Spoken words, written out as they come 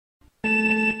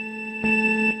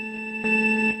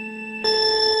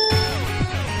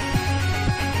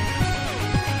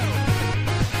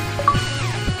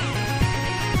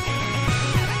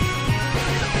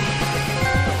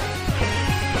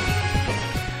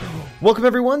Welcome,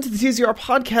 everyone, to the TZR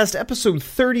Podcast, episode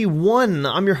 31.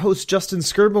 I'm your host, Justin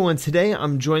Skirbo, and today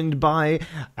I'm joined by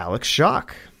Alex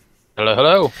Schock. Hello,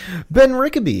 hello. Ben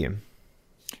Rickaby.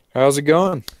 How's it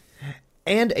going?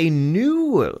 And a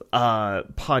new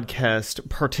podcast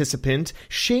participant,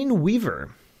 Shane Weaver.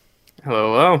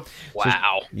 Hello, hello.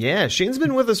 Wow. Yeah, Shane's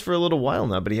been with us for a little while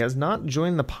now, but he has not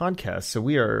joined the podcast, so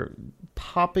we are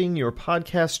popping your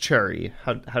podcast cherry.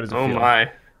 How does it feel? Oh my.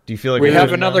 Do you feel like We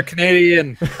have another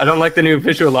Canadian. I don't like the new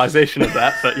visualization of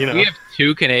that, but you know. We have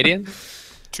two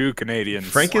Canadians? Two Canadians.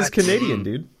 Frank is Canadian,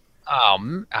 dude. All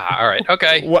right.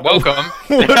 Okay. Welcome.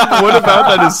 What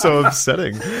about that is so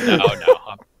upsetting? No.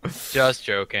 I'm just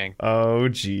joking. Oh,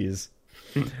 jeez.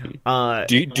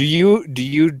 Do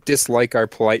you dislike our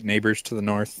polite neighbors to the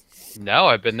north? No,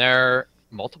 I've been there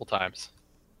multiple times.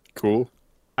 Cool.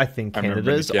 I think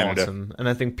Canada is awesome, and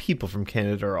I think people from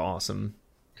Canada are awesome.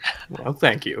 Well,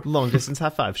 thank you. Long distance high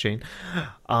five, Shane.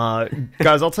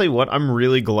 Guys, I'll tell you what, I'm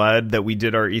really glad that we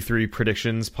did our E3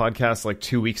 predictions podcast like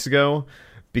 2 weeks ago,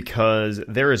 because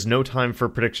there is no time for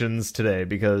predictions today,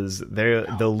 because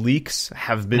the leaks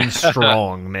have been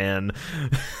strong, man.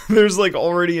 There's like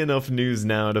already enough news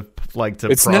now to It's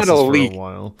process not a for leak. a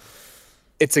while.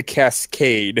 It's a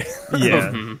cascade.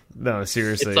 Yeah. No,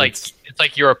 seriously. It's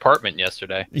like your apartment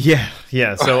yesterday. Yeah.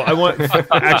 So I want...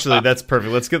 Actually, that's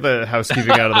perfect. Let's get the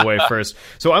housekeeping out of the way first.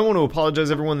 So I want to apologize,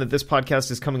 everyone, that this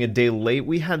podcast is coming a day late.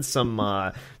 We had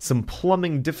some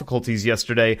plumbing difficulties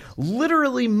yesterday,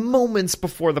 literally moments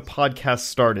before the podcast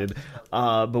started.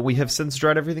 But we have since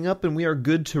dried everything up, and we are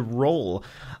good to roll.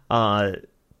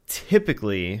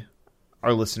 Typically...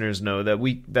 Our listeners know that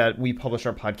we publish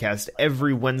our podcast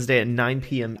every Wednesday at 9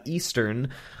 p.m. Eastern.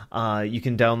 You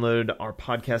can download our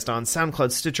podcast on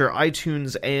SoundCloud, Stitcher,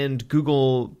 iTunes, and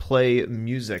Google Play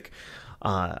Music.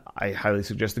 I highly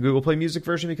suggest the Google Play Music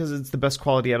version because it's the best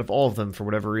quality out of all of them. For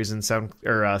whatever reason,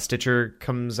 Stitcher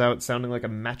comes out sounding like a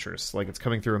mattress, like it's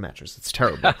coming through a mattress. It's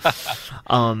terrible.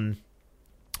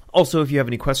 Also, if you have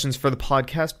any questions for the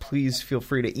podcast, please feel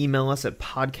free to email us at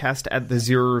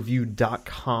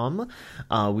podcast@thezeroreview.com.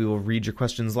 We will read your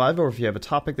questions live, or if you have a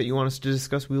topic that you want us to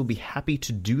discuss, we will be happy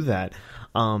to do that.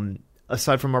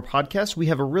 Aside from our podcast, we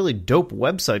have a really dope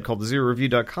website called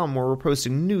thezeroreview.com where we're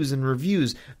posting news and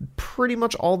reviews pretty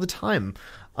much all the time.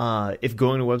 If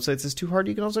going to websites is too hard,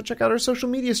 you can also check out our social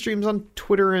media streams on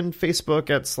Twitter and Facebook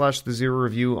at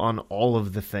 /thezeroreview on all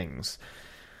of the things.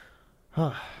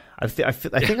 I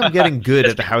think I'm getting good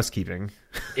at the housekeeping.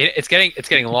 It's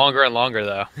getting longer and longer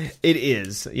though. It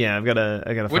is. Yeah, I gotta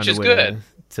find Which a is way good.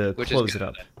 to Which close is it good.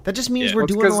 up. That just means Yeah. we're Well,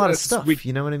 it's doing a 'cause lot of it's- stuff.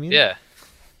 You know what I mean? Yeah.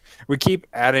 We keep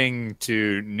adding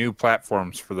to new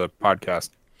platforms for the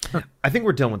podcast. I think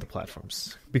we're done with the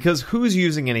platforms because who's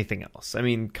using anything else? I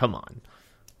mean, come on.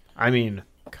 All right. I mean,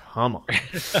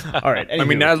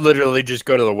 anywho. I literally just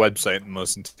go to the website and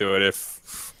listen to it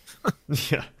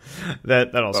Yeah,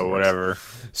 that also but works. whatever.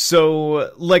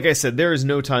 So, like I said, there is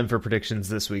no time for predictions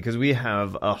this week because we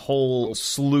have a whole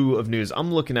slew of news.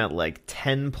 I'm looking at like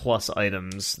 10 plus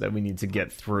items that we need to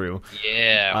get through.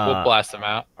 Yeah, we'll blast them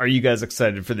out. Are you guys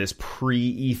excited for this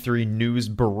pre-E3 news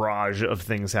barrage of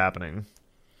things happening?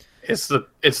 It's the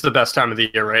best time of the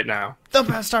year right now. The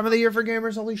best time of the year for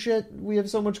gamers. Holy shit, we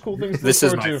have so much cool things to This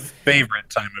look is my forward to. favorite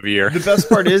time of year. The best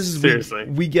part is Seriously.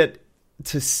 we get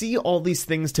to see all these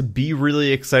things to be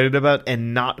really excited about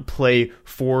and not play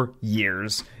for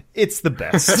years. It's the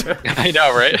best. I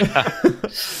know, right?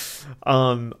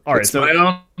 All right, It's so my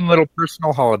own little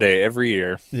personal holiday every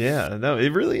year. yeah, no,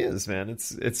 it really is, man.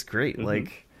 It's great. Mm-hmm.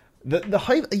 Like the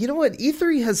hype. You know what?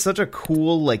 E3 has such a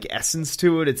cool like essence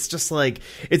to it. It's just like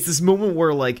it's this moment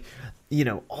where like, you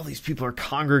know, all these people are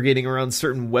congregating around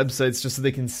certain websites just so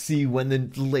they can see when the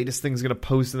latest thing's going to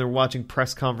post, and they're watching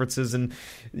press conferences and,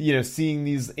 you know, seeing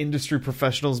these industry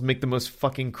professionals make the most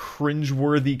fucking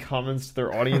cringeworthy comments to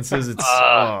their audiences. It's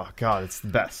oh god, it's the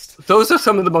best. Those are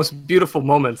some of the most beautiful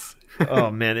moments.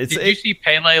 Oh man, Did you see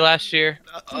Pele last year?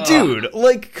 dude,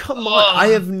 like come on. I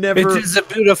have never It is a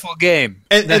beautiful game.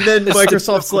 And then It's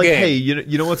Microsoft's a like, game. hey,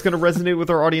 you know what's going to resonate with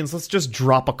our audience? Let's just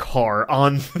drop a car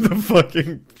on the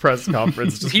fucking press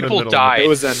conference. Just in the People middle of died. It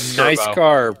was a nice Turbo.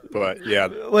 car, but yeah,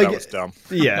 Like- that was dumb.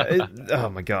 it. Yeah. Oh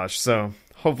my gosh. So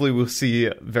hopefully we'll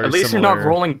see very At least similar. you're not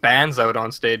rolling bands out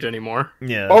on stage anymore.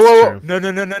 Yeah. Oh, That's whoa,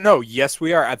 true. whoa. No. Yes,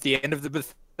 we are. At the end of the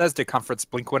Bethesda conference,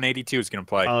 Blink-182 is going to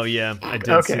play. Oh yeah, I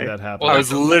did see Okay. that happen. Well, I was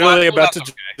that's- literally well, about to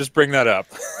that's okay. just bring that up.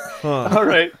 Huh. All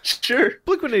right, sure.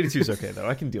 Blink-182 is okay though.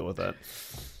 I can deal with that.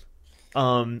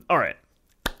 All right,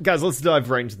 guys, let's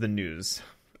dive right into the news.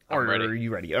 Are ready.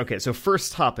 you ready? Okay, so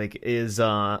first topic is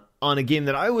on a game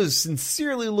that I was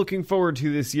sincerely looking forward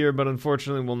to this year, but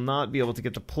unfortunately will not be able to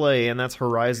get to play, and that's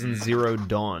Horizon Zero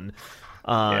Dawn.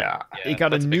 It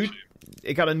got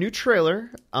a new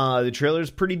trailer. The trailer is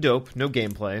pretty dope. No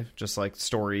gameplay, just like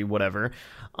story, whatever.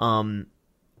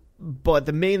 But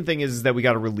the main thing is that we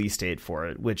got a release date for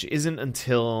it, which isn't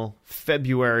until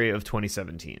February of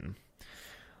 2017.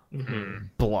 Mm-hmm.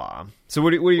 Blah. So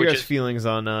what are your guys' feelings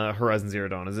on Horizon Zero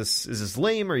Dawn? Is this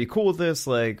lame? Are you cool with this?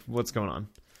 Like, what's going on?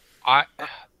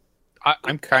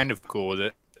 I'm kind of cool with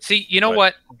it. See, you know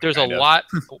what? There's a lot.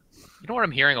 You know what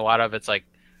I'm hearing a lot of? It's like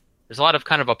there's a lot of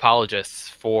kind of apologists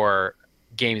for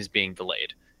games being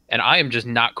delayed, and I am just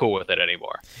not cool with it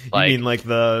anymore. Like, you mean like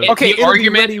the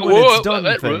argument when it's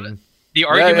done thing? The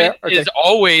argument okay. is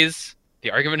always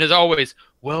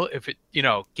well, if it,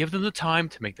 give them the time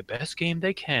to make the best game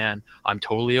they can, I'm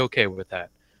totally okay with that.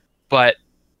 But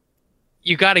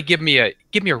you got to give me a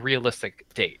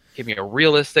realistic date. Give me a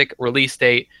realistic release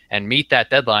date and meet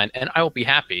that deadline, and I will be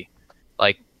happy.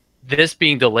 Like, this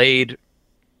being delayed,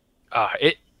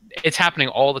 it's happening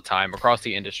all the time across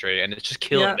the industry, and it's just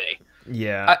killing me.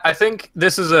 Yeah. I think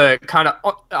this is a kind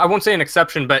of, I won't say an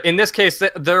exception, but in this case,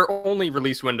 their only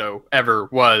release window ever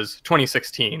was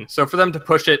 2016. So for them to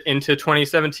push it into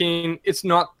 2017, it's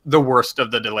not the worst of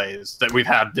the delays that we've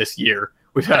had this year.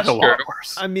 We've had a lot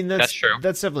worse. I mean, that's true.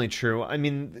 That's definitely true. I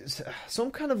mean, so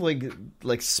I'm kind of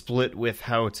like split with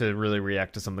how to really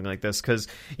react to something like this, because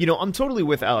I'm totally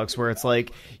with Alex, where it's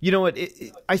like, you know what,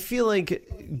 I feel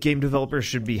like game developers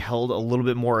should be held a little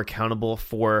bit more accountable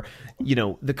for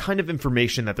the kind of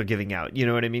information that they're giving out. You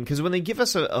know what I mean? Because when they give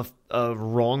us a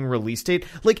wrong release date,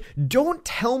 like, don't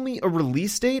tell me a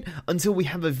release date until we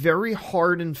have a very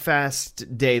hard and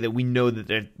fast day that we know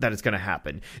that it's going to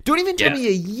happen. Don't even tell me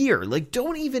a year. Like,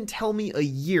 don't even tell me a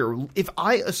year. If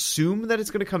I assume that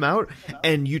it's going to come out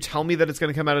and you tell me that it's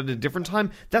going to come out at a different time,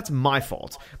 that's my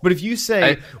fault. But if you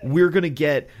say we're going to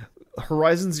get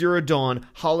Horizon Zero Dawn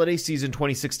holiday season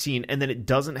 2016 and then it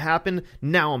doesn't happen,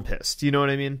 now I'm pissed. You know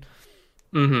what I mean?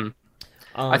 Mm-hmm.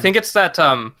 I think it's that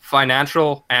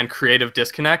financial and creative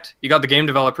disconnect. You got the game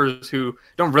developers who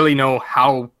don't really know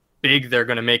how big they're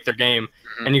going to make their game.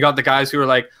 And you got the guys who are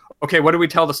like, okay, what do we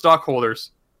tell the stockholders?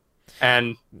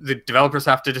 And the developers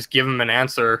have to just give them an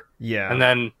answer. Yeah. And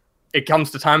then it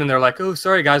comes to time and they're like, oh,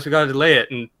 sorry, guys, we got to delay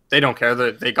it. And they don't care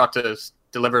that they got to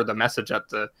deliver the message at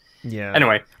the... Yeah.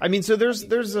 Anyway. I mean, so there's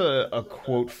a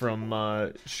quote from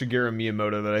Shigeru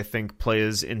Miyamoto that I think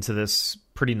plays into this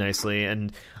pretty nicely.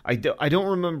 And I don't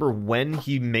remember when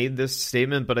he made this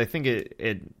statement, but I think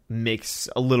it makes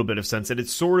a little bit of sense. And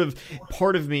it's sort of...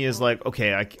 Part of me is like,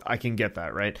 okay, I can get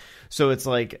that, right? So it's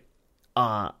like...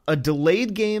 a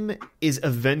delayed game is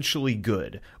eventually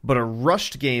good, but a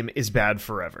rushed game is bad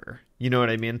forever. You know what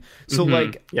I mean? So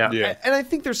yeah. And I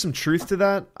think there's some truth to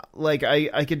that. Like,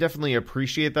 I could definitely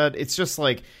appreciate that. It's just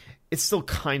like, it's still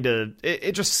kind of,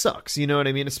 it just sucks. You know what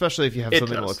I mean? Especially if you have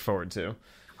something to look forward to.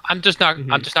 I'm just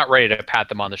not ready to pat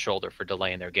them on the shoulder for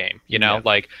delaying their game.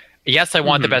 Like, yes, I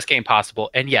want the best game possible,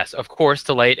 and yes, of course,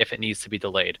 delay it if it needs to be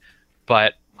delayed.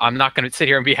 But I'm not going to sit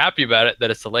here and be happy about it that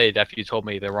it's delayed after you told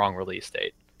me the wrong release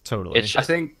date. Totally. It's just,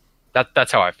 I think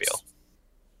that's how I feel.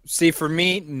 See, for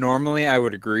me, normally I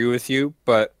would agree with you,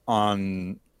 but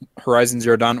on Horizon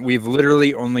Zero Dawn, we've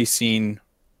literally only seen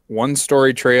one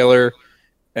story trailer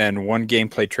and one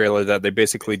gameplay trailer that they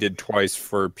basically did twice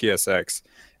for PSX.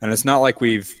 And it's not like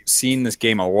we've seen this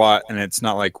game a lot, and it's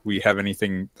not like we have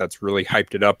anything that's really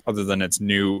hyped it up other than it's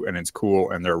new and it's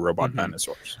cool and they're robot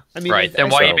dinosaurs. I mean, right.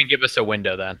 Then why even give us a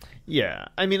window then? Yeah.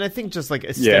 I mean, I think just like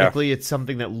aesthetically, it's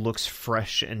something that looks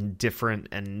fresh and different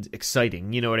and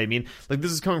exciting. You know what I mean? Like,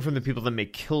 this is coming from the people that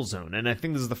make Killzone, and I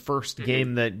think this is the first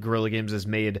game that Guerrilla Games has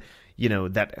made,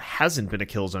 that hasn't been a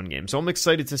Killzone game. So I'm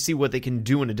excited to see what they can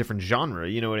do in a different genre.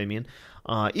 You know what I mean?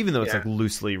 Even though it's like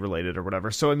loosely related or whatever.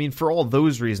 So, I mean, for all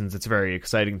those reasons, it's very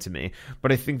exciting to me.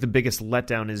 But I think the biggest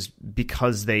letdown is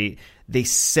because they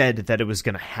said that it was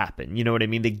going to happen. You know what I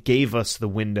mean? They gave us the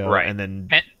window and then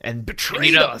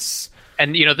betrayed us.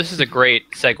 And, this is a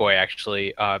great segue,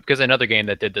 actually, because another game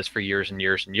that did this for years and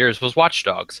years and years was Watch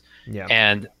Dogs. Yeah.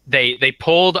 And they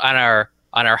pulled on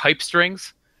our hype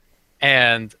strings,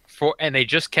 and they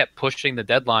just kept pushing the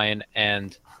deadline,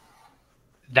 and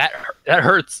that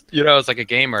hurts. As like a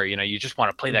gamer, you just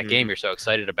want to play that game you're so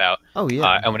excited about. Oh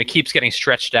yeah. And when it keeps getting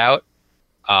stretched out,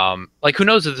 like, who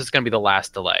knows if this is going to be the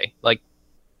last delay? Like,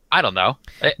 I don't know.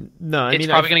 No, I It's mean,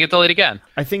 probably going to get delayed again.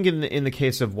 I think in the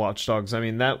case of Watch Dogs, I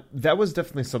mean that was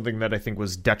definitely something that I think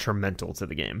was detrimental to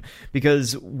the game,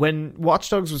 because when Watch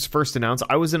Dogs was first announced,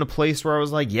 I was in a place where I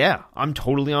was like, yeah, I'm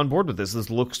totally on board with this. This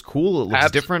looks cool. It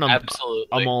looks different. Absolutely.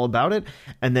 I'm all about it.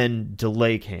 And then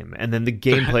delay came, and then the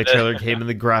gameplay trailer came, and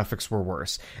the graphics were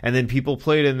worse. And then people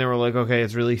played it, and they were like, okay,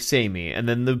 it's really samey. And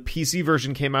then the PC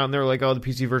version came out, and they were like, oh, the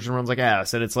PC version runs like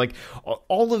ass. And it's like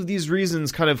all of these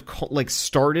reasons kind of like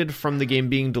started from the game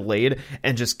being delayed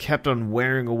and just kept on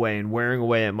wearing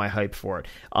away at my hype for it.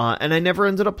 And I never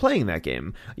ended up playing that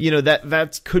game. You know,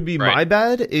 that could be my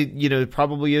bad. It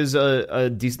probably is a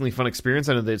decently fun experience.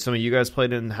 I know that some of you guys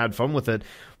played it and had fun with it.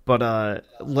 But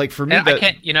like for me, I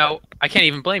can't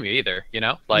even blame you either.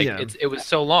 It was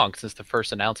so long since the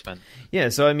first announcement. Yeah,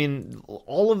 so I mean,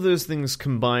 all of those things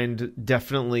combined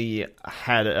definitely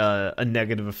had a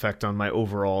negative effect on my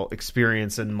overall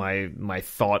experience and my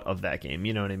thought of that game.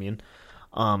 You know what I mean?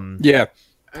 Yeah.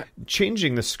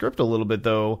 Changing the script a little bit,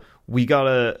 though, we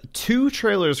got two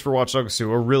trailers for Watch Dogs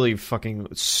 2, a really fucking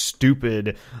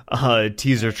stupid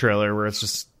teaser trailer where it's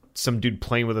just some dude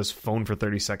playing with his phone for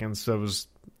 30 seconds. So it was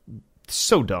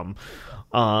so dumb.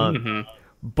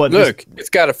 But look, it's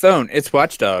got a phone. It's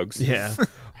Watch Dogs. Yeah.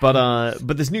 But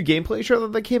this new gameplay trailer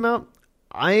that came out,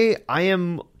 I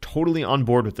am totally on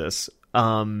board with this.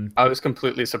 I was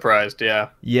completely surprised.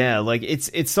 Yeah, like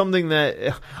it's something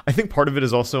that I think part of it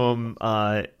is also in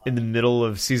the middle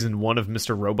of season 1 of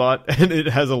Mr. Robot, and it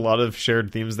has a lot of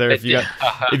shared themes there. If you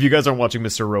guys aren't watching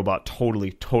Mr. Robot,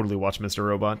 totally watch Mr.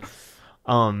 Robot.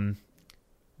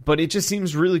 But it just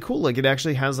seems really cool. Like, it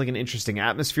actually has like an interesting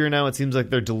atmosphere now. It seems like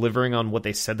they're delivering on what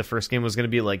they said the first game was going to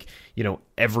be. Like, you know,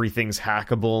 everything's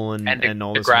hackable and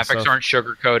all this graphics stuff. aren't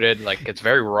sugar coated. Like, it's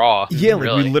very raw. Yeah, really.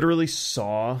 Like we literally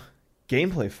saw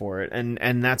gameplay for it,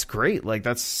 and that's great. Like,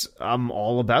 I'm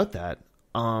all about that.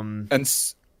 And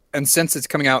since it's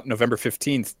coming out November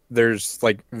 15th, there's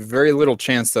like very little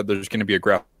chance that there's going to be a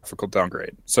graphical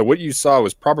downgrade. So what you saw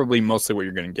was probably mostly what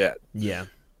you're going to get. Yeah.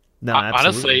 No, absolutely.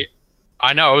 Honestly,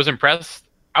 I know I was impressed.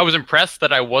 I was impressed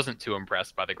that I wasn't too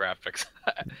impressed by the graphics.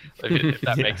 if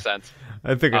that makes sense.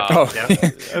 I think.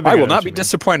 I will not be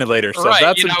disappointed later. So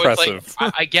that's impressive.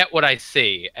 Like, I get what I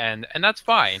see, and that's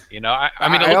fine. You know, I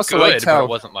mean, it looks good, but it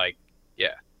wasn't like, yeah.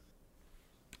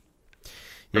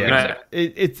 Yeah,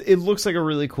 it looks like a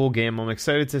really cool game. I'm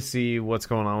excited to see what's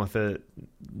going on with it.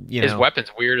 His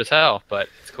weapon's weird as hell, but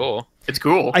it's cool. It's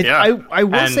cool. I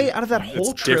will say, out of that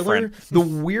whole trailer, the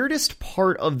weirdest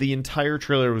part of the entire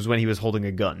trailer was when he was holding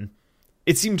a gun.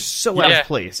 It seemed so out of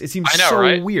place. It seemed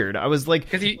weird. I was like,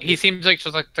 because he seems like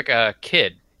just like a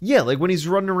kid. Yeah, like when he's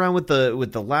running around with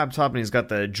the laptop and he's got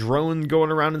the drone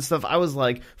going around and stuff. I was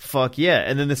like, fuck yeah!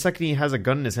 And then the second he has a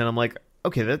gun in his hand, I'm like,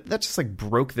 okay, that just like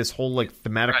broke this whole like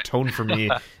thematic tone for me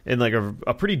in like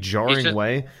a pretty jarring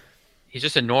way. He's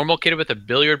just a normal kid with a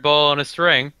billiard ball and a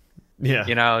string. Yeah,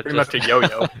 you know, pretty much a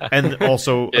yo-yo, and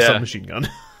also a submachine gun.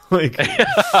 Like,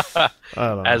 I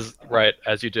don't know.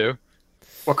 As you do.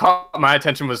 What caught my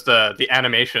attention was the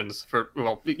animations for,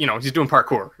 well, you know, he's doing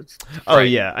parkour.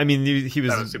 Yeah, I mean,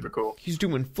 that was super cool. He's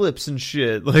doing flips and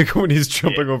shit, like when he's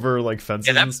jumping over like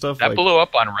fences and stuff. That blew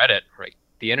up on Reddit. Right,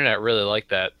 the internet really liked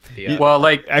that. Well,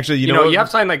 like actually, you know, you have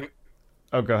something like.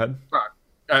 Oh, go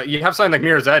ahead. You have something like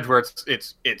Mirror's Edge where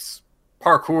it's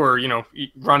parkour, you know,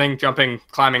 running, jumping,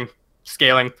 climbing,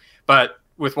 scaling, but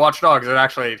with Watch Dogs, it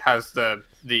actually has the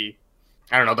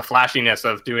I don't know, the flashiness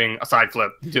of doing a side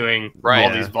flip, doing all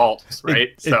these vaults, right?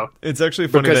 It's actually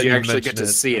funny because that you actually get to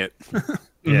see it.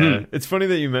 Yeah, it's funny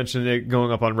that you mentioned it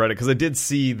going up on Reddit, because I did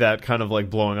see that kind of like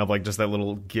blowing up, like just that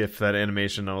little GIF, that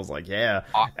animation. I was like, yeah.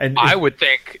 And I would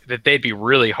think that they'd be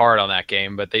really hard on that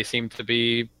game, but they seem to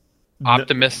be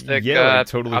optimistic.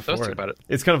 Totally optimistic about it.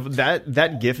 It's kind of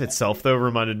that GIF itself, though,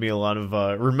 reminded me a lot of.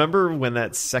 Remember when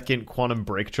that second Quantum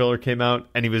Break trailer came out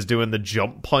and he was doing the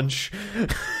jump punch,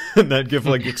 and that GIF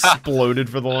like exploded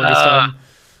for the longest time.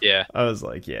 Yeah, I was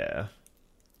like, yeah,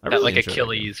 that really like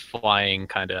Achilles flying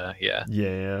kind of. Yeah.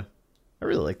 I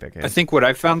really like that game. I think what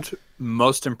I found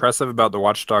most impressive about the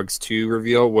Watch Dogs 2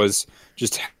 reveal was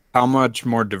just how much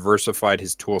more diversified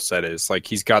his tool set is. Like,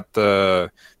 he's got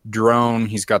the drone,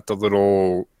 he's got the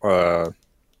little the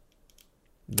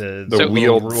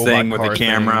wheeled thing with the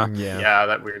camera. Yeah,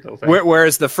 that weird little thing.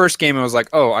 Whereas the first game, it was like,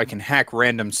 oh, I can hack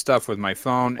random stuff with my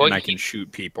phone, and I can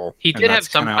shoot people. He did have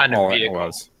some kind of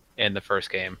vehicle in the first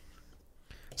game.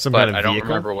 I don't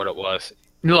remember what it was.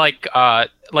 Like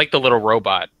the little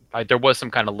robot. There was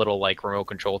some kind of little like remote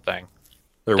control thing.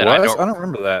 There was? I don't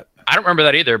remember that. I don't remember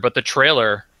that either, but the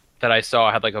trailer that I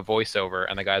saw had like a voiceover,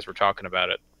 and the guys were talking about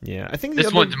it. Yeah, I think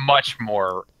This one's much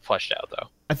more fleshed out, though.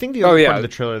 I think the other part of the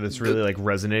trailer that's really like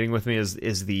resonating with me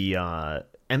is the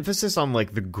emphasis on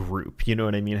like the group. You know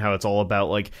what I mean? How it's all about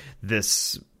like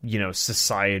this,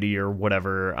 society or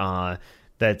whatever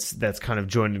that's kind of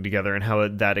joining together, and how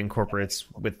that incorporates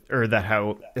with, or that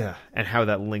how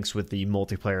that links with the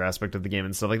multiplayer aspect of the game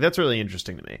and stuff. Like, that's really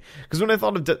interesting to me, because when I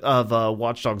thought of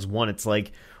Watch Dogs 1, it's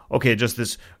like, okay, just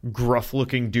this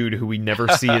gruff-looking dude who we never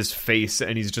see his face,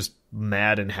 and he's just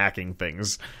mad and hacking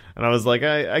things. And I was like,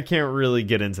 I can't really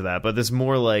get into that. But this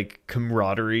more, like,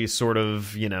 camaraderie sort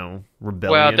of,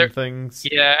 rebellion things.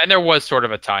 Yeah, and there was sort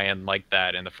of a tie-in like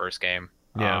that in the first game.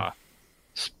 Yeah.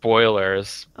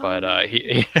 Spoilers, but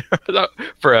he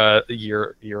for a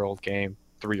year-old game,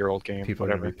 3-year-old game, people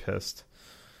whatever. are going to be pissed.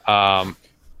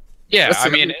 Yeah, I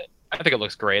mean, I think it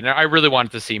looks great. And I really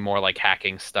wanted to see more, like,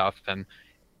 hacking stuff, and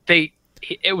we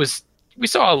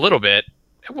saw a little bit.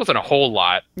 It wasn't a whole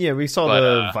lot. Yeah, we saw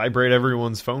the vibrate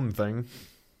everyone's phone thing.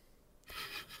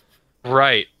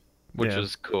 Right, which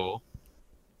was cool.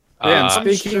 Yeah,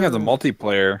 and speaking of the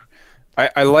multiplayer,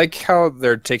 I like how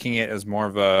they're taking it as more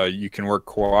of a you can work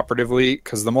cooperatively,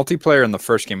 because the multiplayer in the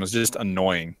first game was just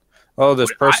annoying. Oh,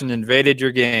 this person invaded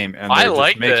your game, and they're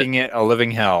just making it a living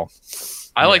hell.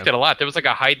 I liked it a lot. There was like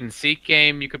a hide and seek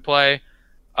game you could play.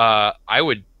 I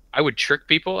would trick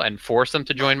people and force them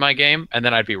to join my game, and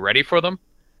then I'd be ready for them.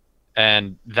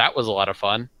 And that was a lot of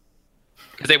fun,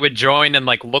 because they would join and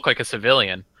like look like a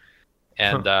civilian,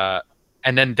 and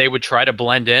then they would try to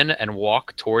blend in and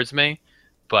walk towards me,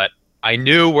 but I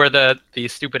knew where the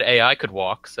stupid AI could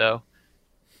walk, so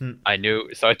I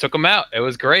took them out. It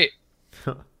was great.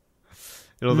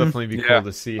 It'll definitely be cool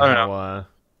to see how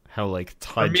like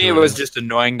tied. For me, it was just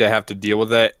annoying to have to deal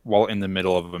with it while in the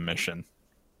middle of a mission.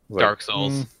 Dark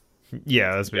Souls.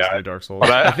 Yeah, that's basically Dark Souls.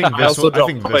 But I think this also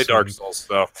don't play Dark Souls,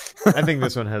 so I think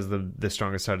this one has the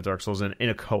strongest side of Dark Souls in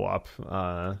a co-op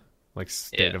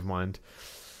state of mind.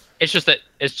 It's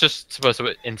just supposed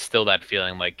to instill that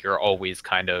feeling like you're always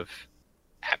kind of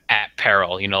at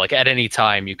peril. Like at any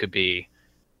time you could be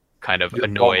kind of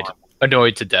annoyed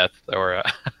to death, or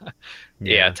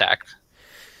attacked.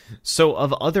 So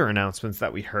of other announcements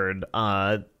that we heard,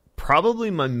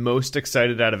 probably my most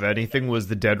excited out of anything was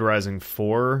the Dead Rising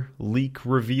 4 leak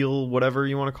reveal, whatever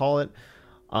you want to call it.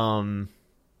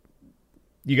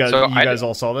 You guys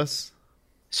all saw this?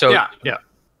 So yeah.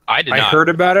 I did not. I heard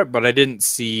about it, but I didn't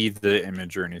see the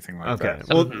image or anything like that.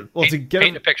 So well, to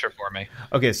paint a picture for me.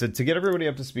 Okay, so to get everybody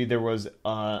up to speed, there was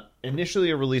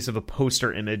initially a release of a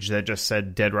poster image that just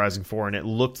said Dead Rising 4, and it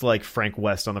looked like Frank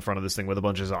West on the front of this thing with a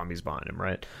bunch of zombies behind him,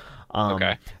 right?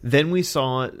 Okay. Then we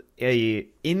saw a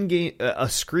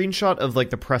screenshot of like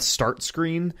the press start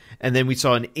screen, and then we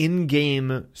saw an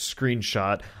in-game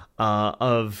screenshot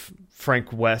of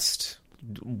Frank West,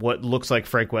 what looks like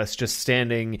Frank West, just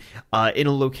standing in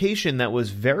a location that was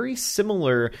very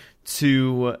similar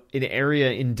to an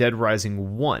area in Dead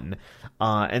Rising 1.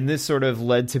 And this sort of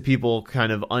led to people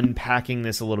kind of unpacking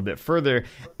this a little bit further.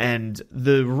 And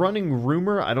the running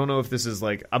rumor, I don't know if this is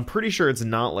like, I'm pretty sure it's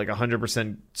not like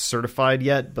 100% certified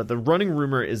yet, but the running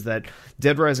rumor is that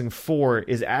Dead Rising 4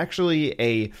 is actually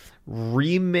a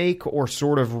remake or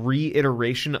sort of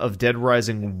reiteration of Dead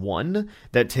Rising 1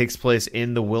 that takes place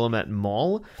in the Willamette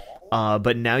Mall.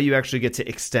 But now you actually get to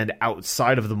extend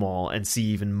outside of the mall and see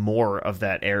even more of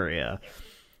that area.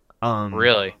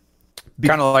 Really?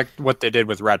 Kind of like what they did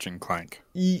with Ratchet and Clank.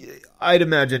 I'd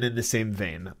imagine in the same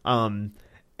vein. And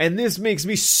this makes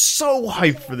me so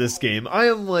hyped for this game. I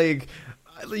am like,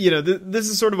 this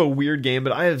is sort of a weird game,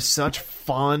 but I have such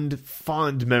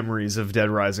fond memories of Dead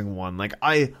Rising 1. Like,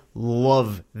 I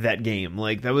love that game.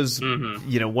 Like, that was,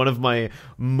 one of my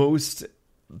most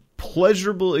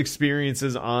pleasurable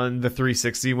experiences on the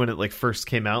 360 when it like first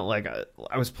came out. Like,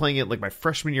 I was playing it like my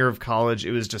freshman year of college. It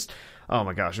was just, oh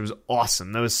my gosh, it was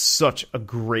awesome. That was such a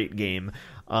great game.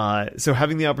 So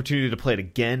having the opportunity to play it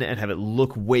again and have it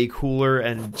look way cooler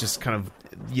and just kind of,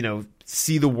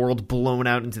 see the world blown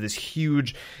out into this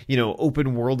huge,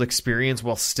 open world experience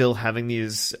while still having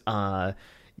these, like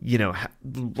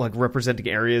representing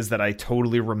areas that I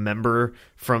totally remember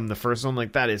from the first one.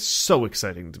 Like, that is so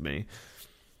exciting to me.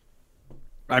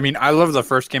 I mean, I love the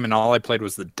first game, and all I played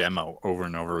was the demo over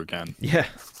and over again. Yeah.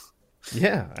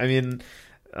 Yeah. I mean,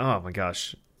 oh my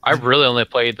gosh. I really only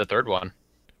played the third one.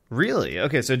 Really?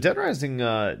 Okay, so Dead Rising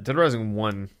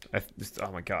 1,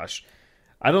 oh my gosh.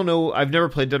 I don't know, I've never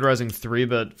played Dead Rising 3,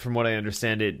 but from what I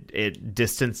understand, it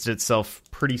distanced itself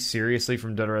pretty seriously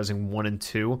from Dead Rising 1 and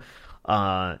 2,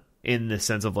 in the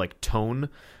sense of, like, tone.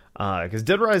 Because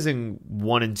Dead Rising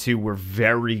 1 and 2 were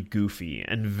very goofy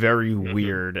and very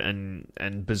weird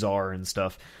and bizarre and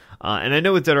stuff. And I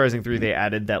know with Dead Rising 3 they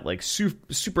added that like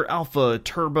super alpha,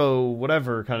 turbo,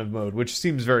 whatever kind of mode, which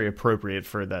seems very appropriate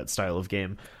for that style of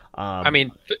game. I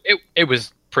mean, it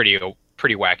was pretty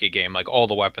wacky game. Like all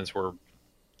the weapons were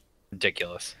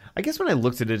ridiculous. I guess when I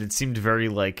looked at it, it seemed very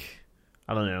like,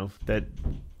 I don't know, that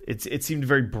it seemed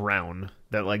very brown,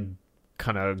 that like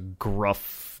kind of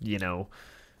gruff, you know,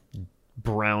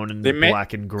 brown and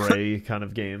black and gray kind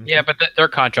of game. Yeah, but they're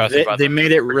contrasted. They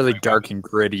made it really dark and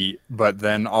gritty, but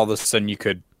then all of a sudden you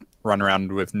could run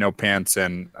around with no pants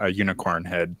and a unicorn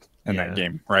head in that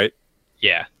game, right?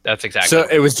 Yeah, that's exactly. So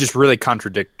it was just really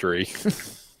contradictory.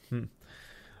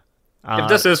 If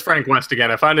this is Frank West again,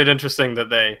 I find it interesting that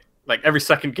they, like, every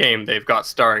second game they've got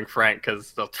starring Frank,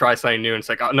 because they'll try something new and it's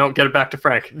like, oh no, get it back to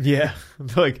Frank. Yeah,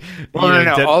 like no.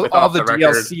 All the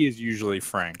DLC is usually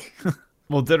Frank.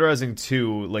 Well, Dead Rising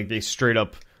 2, like they straight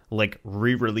up like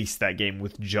re-released that game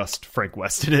with just Frank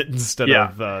West in it instead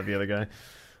of the other guy.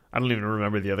 I don't even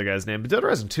remember the other guy's name, but Dead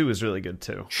Rising 2 is really good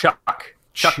too. Chuck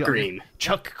Green.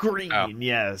 Chuck Green.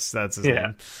 Yes, that's his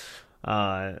name.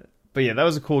 But yeah, that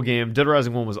was a cool game. Dead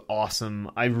Rising 1 was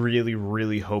awesome. I really,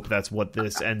 really hope that's what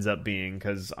this ends up being,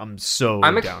 because I'm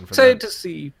down for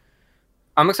that.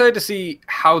 I'm excited to see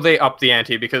how they up the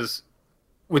ante, because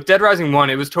with Dead Rising 1,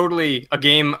 it was totally a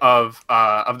game of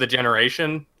the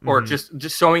generation, or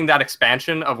just showing that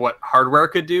expansion of what hardware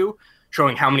could do,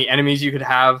 showing how many enemies you could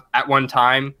have at one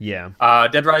time. Yeah.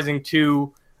 Dead Rising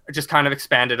 2 just kind of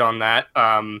expanded on that.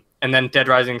 And then Dead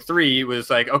Rising 3 was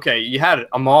like, okay, you had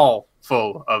a mall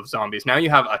full of zombies. Now you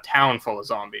have a town full of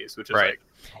zombies, which is like,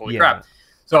 holy crap.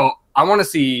 So I want to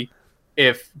see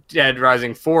if Dead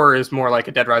Rising 4 is more like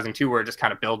a Dead Rising 2 where it just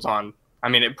kind of builds on. I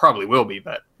mean, it probably will be,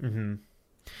 but...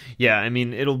 Yeah, I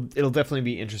mean, it'll definitely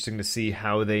be interesting to see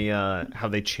how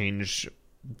they change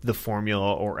the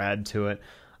formula or add to it.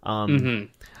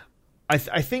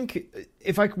 I think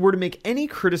if I were to make any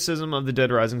criticism of the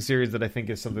Dead Rising series, that I think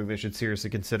is something they should seriously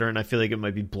consider, and I feel like it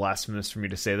might be blasphemous for me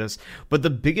to say this, but the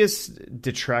biggest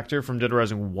detractor from Dead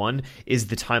Rising 1 is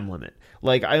the time limit.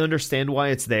 Like, I understand why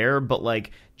it's there, but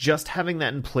like just having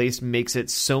that in place makes it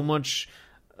so much...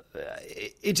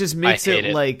 It just makes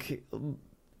it like...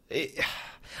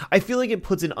 I feel like it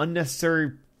puts an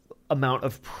unnecessary amount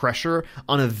of pressure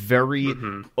on a very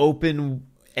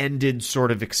open-ended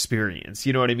sort of experience.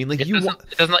 You know what I mean? Like, it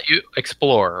doesn't let you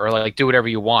explore or like do whatever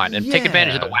you want and take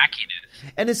advantage of the wackiness.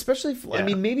 And especially, I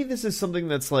mean, maybe this is something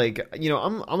that's like, you know,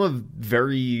 I'm a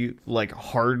very like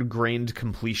hard-grained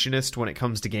completionist when it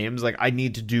comes to games. Like, I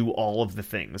need to do all of the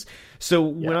things. So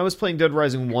when I was playing Dead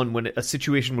Rising 1, when a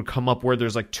situation would come up where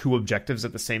there's like two objectives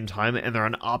at the same time and they're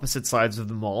on opposite sides of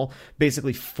the mall,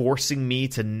 basically forcing me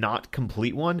to not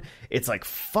complete one, it's like,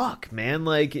 fuck, man.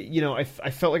 Like, you know, I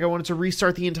felt like I wanted to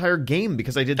restart the entire game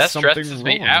because I did something wrong. That stresses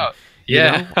me out.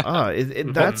 Yeah. You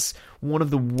know? That's one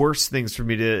of the worst things for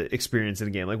me to experience in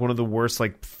a game. Like, one of the worst,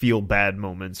 like, feel-bad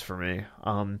moments for me.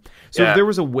 So if there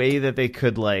was a way that they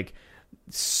could, like,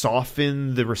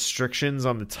 soften the restrictions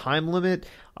on the time limit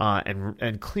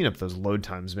and clean up those load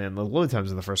times, man. The load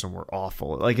times in the first one were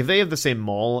awful. Like, if they have the same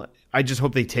mall, I just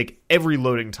hope they take every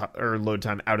load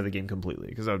time out of the game completely,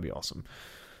 because that would be awesome.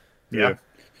 Yeah.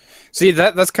 See,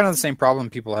 that's kind of the same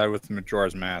problem people had with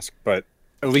Majora's Mask, but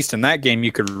at least in that game,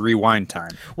 you could rewind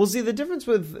time. Well, see, the difference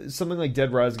with something like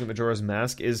Dead Rising and Majora's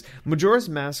Mask is Majora's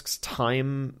Mask's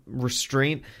time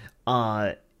restraint,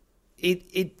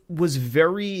 it was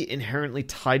very inherently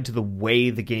tied to the way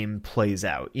the game plays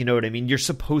out. You know what I mean? You're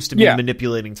supposed to be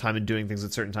manipulating time and doing things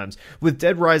at certain times. With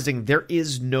Dead Rising, there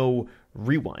is no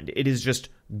rewind. It is just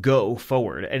go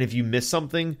forward. And if you miss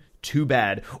something, too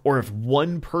bad. Or if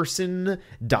one person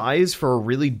dies for a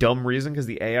really dumb reason because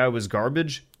the AI was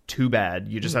garbage, too bad.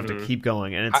 You just have to keep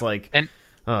going. And it's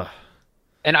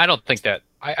and I don't think that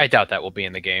I doubt that will be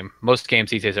in the game. Most games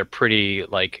these days are pretty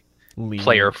like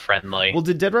player friendly. Well,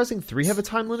 did Dead Rising 3 have a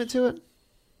time limit to it?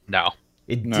 No.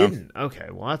 It didn't. Okay,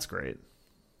 well, that's great.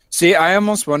 See, I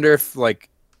almost wonder if like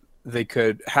they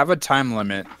could have a time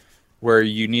limit where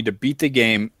you need to beat the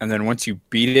game, and then once you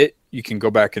beat it, you can go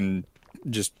back and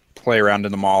just play around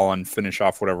in the mall and finish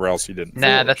off whatever else you did.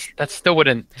 Nah, that still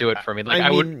wouldn't do it for me. Like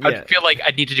I'd feel like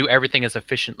I'd need to do everything as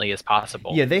efficiently as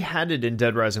possible. Yeah, they had it in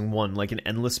Dead Rising 1, like an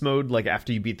endless mode, like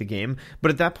after you beat the game.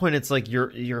 But at that point, it's like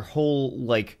your whole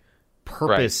like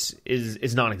purpose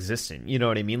is non-existent. You know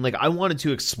what I mean? Like, I wanted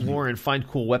to explore and find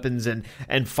cool weapons and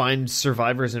find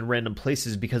survivors in random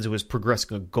places because it was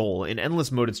progressing a goal. In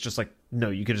endless mode, it's just like, no,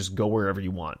 you can just go wherever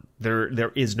you want.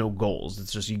 There is no goals.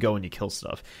 It's just you go and you kill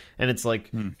stuff. And it's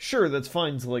like, sure, that's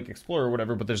fine to like explore or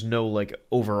whatever, but there's no like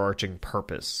overarching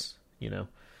purpose, you know?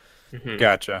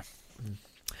 Gotcha.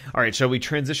 All right, shall we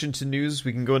transition to news?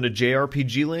 We can go into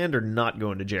JRPG land or not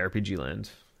go into JRPG land?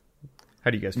 How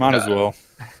do you guys feel? Might as well.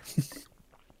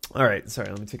 All right, sorry,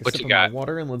 let me take a What sip you of got? my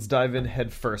water and let's dive in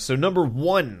head first. So number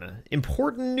 1,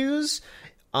 important news,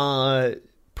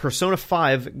 Persona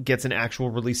 5 gets an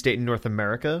actual release date in North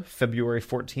America, February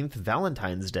 14th,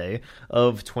 Valentine's Day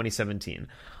of 2017.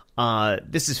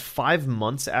 This is 5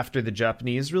 months after the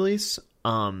Japanese release,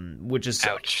 which is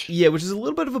Ouch. Yeah, which is a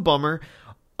little bit of a bummer.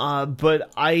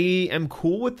 But I am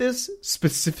cool with this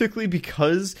specifically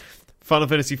because Final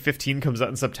Fantasy 15 comes out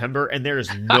in September, and there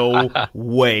is no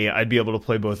way I'd be able to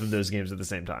play both of those games at the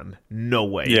same time. No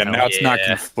way. Yeah, you know? now it's not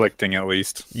conflicting at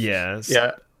least. Yes.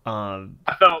 Yeah.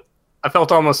 I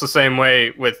felt almost the same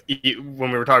way with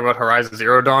when we were talking about Horizon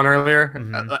Zero Dawn earlier.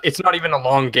 It's not even a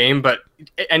long game, but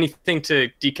anything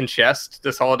to decongest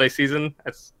this holiday season,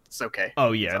 it's okay.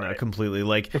 Oh yeah, It's no, alright. completely.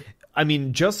 Like, I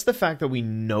mean, just the fact that we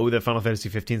know that Final Fantasy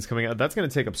 15 is coming out, that's going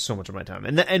to take up so much of my time.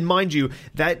 And mind you,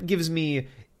 that gives me,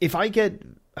 if I get,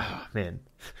 oh man,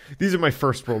 these are my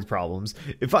first world problems.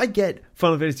 If I get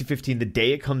Final Fantasy 15 the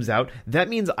day it comes out, that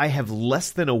means I have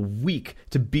less than a week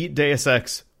to beat Deus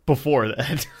Ex before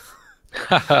that.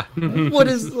 What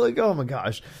is, like, oh my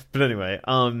gosh. But anyway,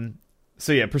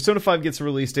 so yeah, Persona 5 gets a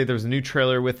release date. There was a new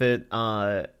trailer with it,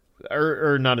 or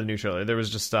not a new trailer. There was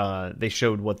just, they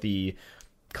showed what the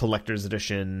collector's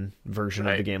edition version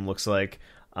of the game looks like.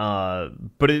 But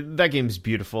that game's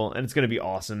beautiful and it's going to be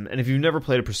awesome. And if you've never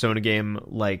played a Persona game,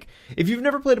 like if you've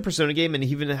never played a Persona game and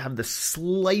even have the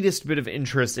slightest bit of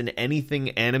interest in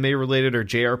anything anime related or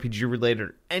JRPG related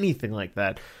or anything like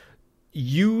that,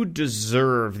 you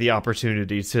deserve the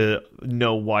opportunity to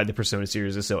know why the Persona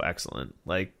series is so excellent.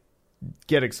 Like,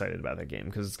 get excited about that game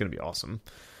because it's going to be awesome.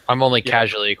 I'm only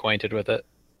casually acquainted with it.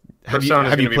 Have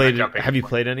you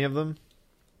played any of them?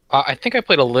 I think I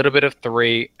played a little bit of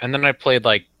 3, and then I played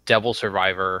like Devil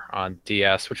Survivor on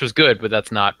DS, which was good, but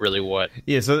that's not really what.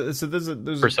 Yeah, so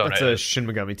there's Persona that's a is. Shin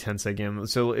Megami Tensei game.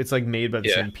 So it's like made by the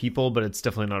same people, but it's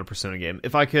definitely not a Persona game.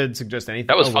 If I could suggest anything,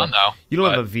 That was fun though. You don't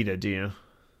have a Vita, do you?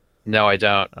 No, I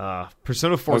don't.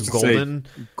 Persona 4 I was gonna say, Golden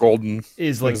Golden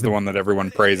is like the one that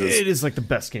everyone praises. It is like the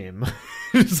best game.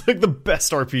 It's like the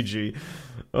best RPG.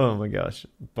 Oh my gosh!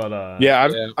 But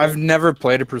Yeah, I've never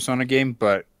played a Persona game,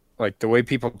 but like the way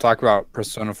people talk about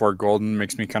Persona 4 Golden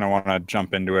makes me kind of want to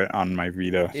jump into it on my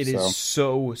Vita. It is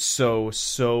so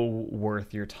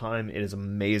worth your time. It is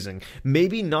amazing.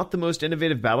 Maybe not the most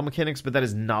innovative battle mechanics, but that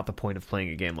is not the point of playing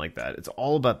a game like that. It's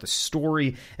all about the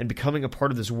story and becoming a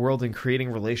part of this world and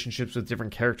creating relationships with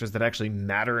different characters that actually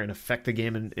matter and affect the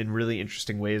game in really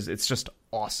interesting ways. It's just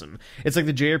awesome. It's like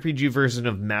the JRPG version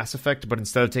of Mass Effect, but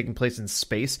instead of taking place in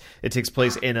space, it takes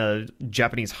place in a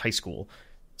Japanese high school.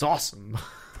 It's awesome.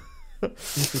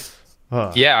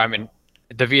 Yeah, I mean,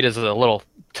 the Vita's a little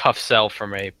tough sell for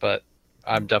me, but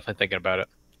I'm definitely thinking about it.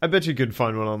 I bet you could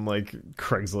find one on like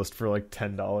Craigslist for like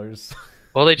 $10.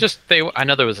 Well, I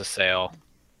know there was a sale,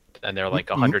 and they're like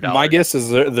 $100. My guess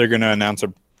is they're going to announce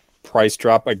a price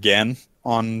drop again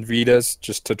on Vitas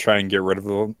just to try and get rid of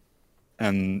them,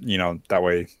 and that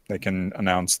way they can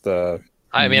announce the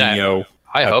Neo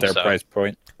I at hope their so. price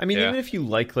point. I mean, Yeah. even if you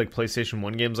like PlayStation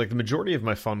 1 games, like the majority of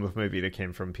my fun with my Vita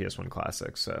came from PS1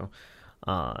 Classics, so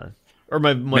or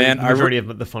my majority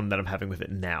of the fun that I'm having with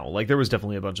it now. Like there was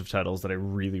definitely a bunch of titles that I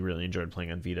really, really enjoyed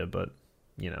playing on Vita, but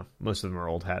most of them are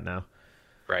old hat now.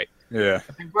 Right. Yeah,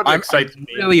 What I excites me?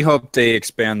 really hope they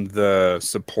expand the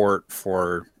support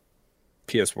for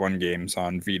PS1 games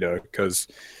on Vita because,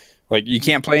 like, you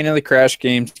can't play any of the Crash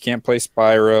games, you can't play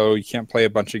Spyro, you can't play a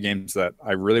bunch of games that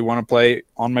I really want to play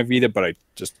on my Vita, but I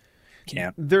just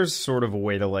can't. There's sort of a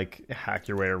way to like hack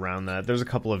your way around that. There's a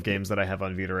couple of games that I have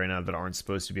on Vita right now that aren't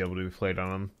supposed to be able to be played on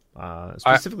them.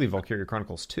 Specifically, Valkyria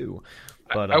Chronicles 2.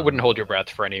 But I wouldn't hold your breath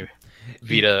for any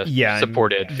Vita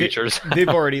supported features. They've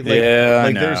already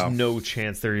there's no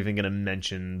chance they're even going to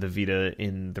mention the Vita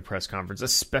in the press conference,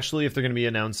 especially if they're going to be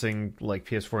announcing like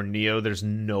PS4 Neo. There's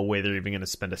no way they're even going to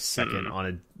spend a second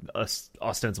on a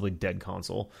ostensibly dead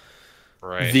console.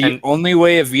 Right. The only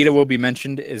way a Vita will be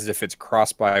mentioned is if it's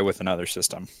cross-buy with another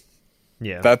system.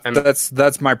 Yeah.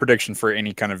 That's my prediction for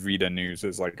any kind of Vita news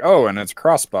is like, oh, and it's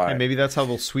cross-buy. And maybe that's how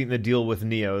they'll sweeten the deal with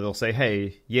Neo. They'll say,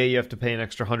 hey, yeah, you have to pay an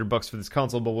extra $100 for this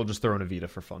console, but we'll just throw in a Vita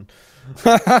for fun.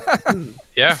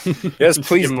 Yeah. Yes,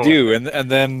 please do.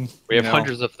 And then We have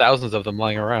hundreds of thousands of them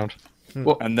lying around.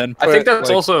 Well, and then I think that's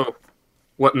also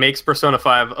what makes Persona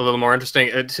 5 a little more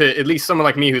interesting to at least someone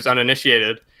like me who's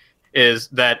uninitiated, is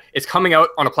that it's coming out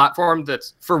on a platform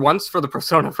that's, for once for the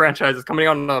Persona franchise, it's coming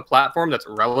out on a platform that's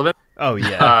relevant. Oh,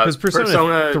 yeah. Because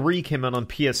Persona 3 came out on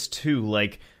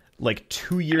PS2 like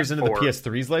 2 years into the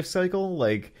PS3's life cycle.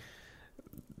 Like,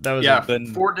 that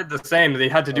was 4 did the same. They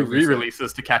had to do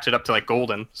re-releases to catch it up to like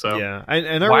Golden. So yeah,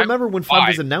 and I remember when 5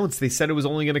 was announced, they said it was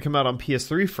only going to come out on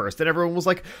PS3 first, and everyone was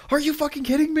like, "Are you fucking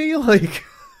kidding me?" Like,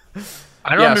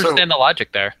 I don't understand the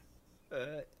logic there.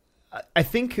 I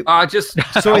think I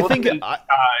think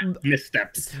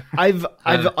missteps. I've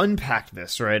unpacked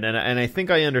this, right, and I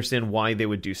think I understand why they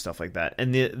would do stuff like that,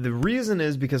 and the reason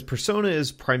is because Persona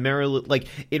is primarily, like,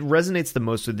 it resonates the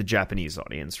most with the Japanese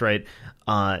audience, right?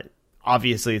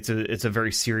 Obviously, it's a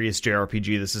very serious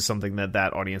JRPG. This is something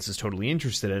that audience is totally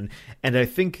interested in, and I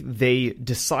think they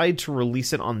decide to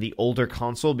release it on the older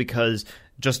console because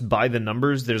just by the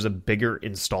numbers, there's a bigger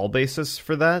install basis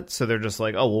for that. So they're just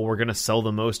like, oh, well, we're going to sell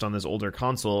the most on this older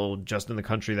console just in the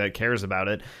country that cares about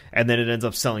it, and then it ends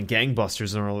up selling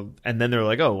gangbusters, and then they're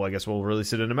like, oh, well, I guess we'll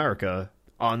release it in America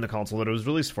on the console that it was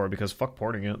released for because fuck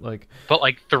porting it. Like, but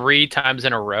like 3 times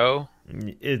in a row,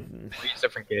 3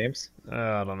 different games.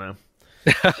 I don't know.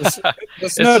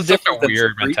 It's no such a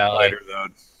weird mentality.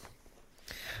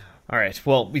 All right,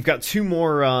 well, we've got 2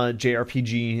 more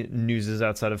JRPG newses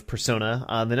outside of Persona.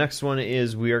 The next one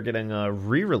is we are getting a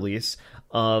re-release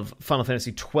of Final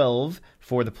Fantasy XII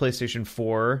for the PlayStation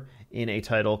 4 in a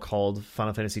title called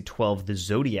Final Fantasy XII: The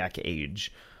Zodiac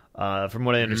Age. From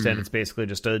what I understand, it's basically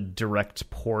just a direct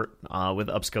port with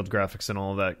upscaled graphics and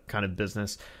all of that kind of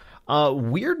business.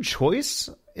 Weird choice,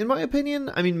 in my opinion.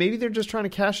 I mean, maybe they're just trying to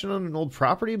cash in on an old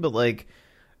property, but, like,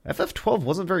 FF12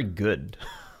 wasn't very good.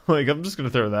 Like, I'm just going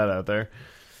to throw that out there.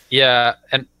 Yeah,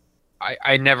 and I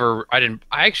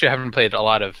actually haven't played a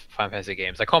lot of Final Fantasy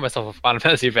games. I call myself a Final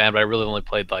Fantasy fan, but I really only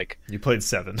played, like... You played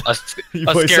 7. A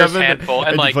scarce 7, handful.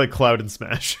 And, like, you played Cloud and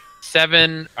Smash.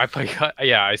 7,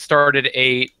 I started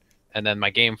 8, and then my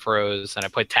game froze, and I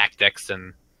played Tactics,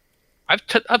 and I've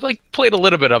played a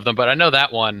little bit of them, but I know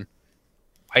that one,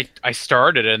 I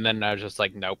started, and then I was just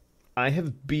like, nope. I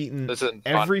have beaten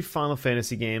every Final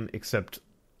Fantasy game except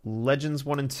Legends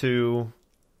 1 and 2,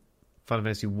 Final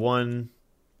Fantasy 1,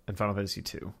 and Final Fantasy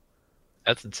 2.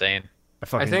 That's insane. I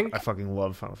fucking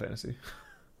love Final Fantasy.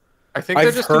 I think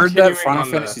I've heard that Final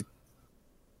Fantasy...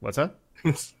 What's that?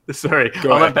 Sorry,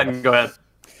 I'll let Ben go ahead.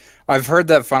 I've heard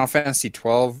that Final Fantasy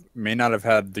 12 may not have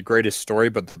had the greatest story,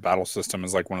 but the battle system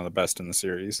is like one of the best in the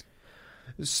series.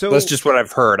 So that's just what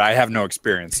I've heard. I have no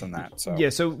experience in that. So yeah,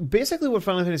 so basically what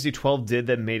Final Fantasy 12 did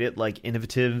that made it like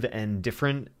innovative and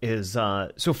different is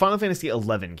so Final Fantasy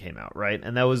 11 came out, right?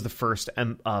 And that was the first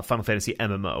Final Fantasy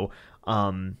MMO,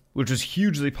 which was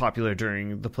hugely popular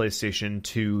during the PlayStation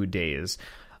 2 days.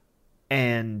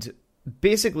 And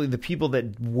basically the people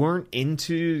that weren't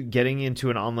into getting into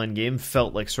an online game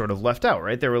felt like sort of left out,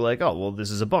 right? They were like, oh, well,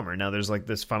 this is a bummer. Now there's like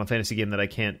this Final Fantasy game that I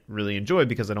can't really enjoy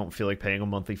because I don't feel like paying a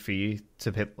monthly fee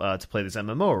to play this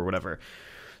MMO or whatever.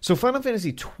 So Final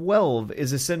Fantasy 12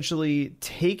 is essentially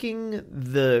taking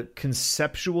the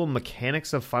conceptual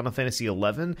mechanics of Final Fantasy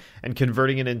 11 and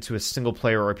converting it into a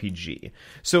single-player RPG.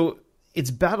 So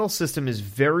its battle system is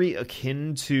very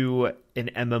akin to an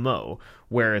MMO,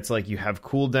 where it's like you have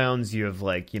cooldowns, you have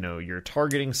like, you know, your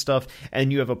targeting stuff, and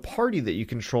you have a party that you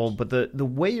control, but the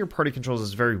way your party controls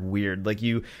is very weird. Like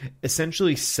you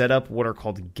essentially set up what are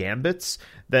called gambits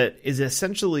that is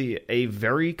essentially a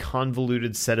very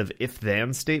convoluted set of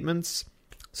if-then statements.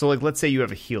 So like let's say you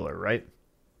have a healer, right?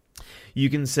 You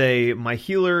can say, my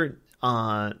healer...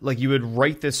 like you would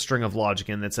write this string of logic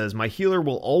in that says my healer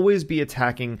will always be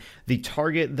attacking the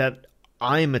target that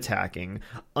I'm attacking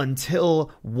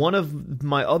until one of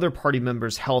my other party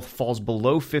members' health falls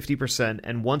below 50%,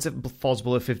 and once it falls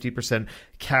below 50%,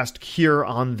 cast Cure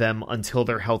on them until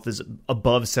their health is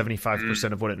above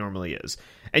 75% of what it normally is.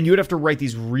 And you would have to write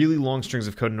these really long strings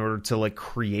of code in order to like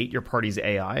create your party's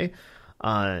AI.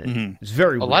 It's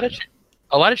very weird.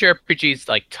 A lot of JRPGs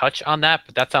like touch on that,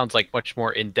 but that sounds like much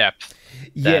more in depth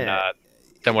than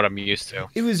what I'm used to.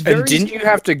 It was very. And didn't you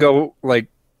have to go like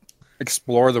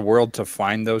explore the world to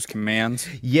find those commands?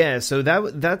 Yeah, so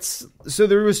that's so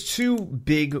there was two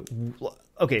big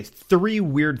okay, 3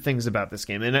 weird things about this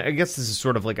game, and I guess this is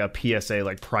sort of like a PSA,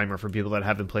 like primer for people that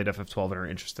haven't played FF12 and are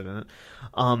interested in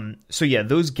it. So yeah,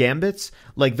 those gambits,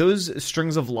 like those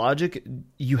strings of logic,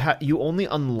 you only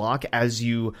unlock as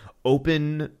you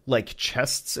open like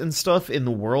chests and stuff in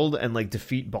the world and like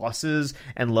defeat bosses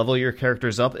and level your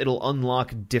characters up. It'll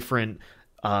unlock different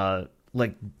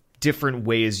different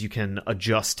ways you can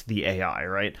adjust the AI,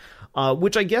 right?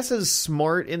 Which I guess is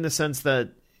smart in the sense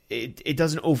that it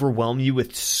doesn't overwhelm you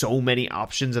with so many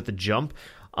options at the jump.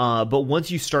 But once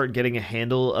you start getting a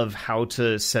handle of how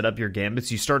to set up your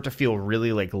gambits, you start to feel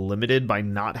really like limited by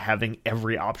not having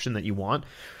every option that you want.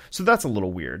 So that's a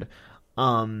little weird.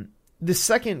 The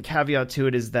second caveat to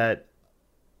it is that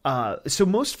so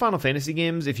most Final Fantasy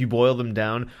games, if you boil them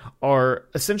down, are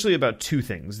essentially about 2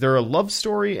 things. They're a love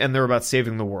story and they're about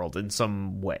saving the world in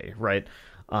some way, right?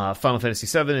 Final Fantasy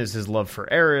VII is his love for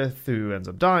Aerith, who ends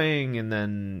up dying, and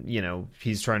then, you know,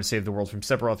 he's trying to save the world from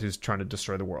Sephiroth, who's trying to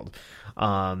destroy the world.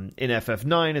 In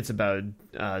FF9, it's about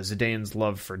Zidane's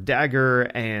love for Dagger,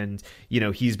 and, you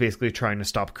know, he's basically trying to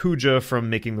stop Kuja from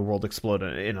making the world explode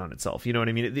in on itself. You know what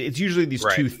I mean? It's usually these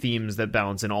 2 themes that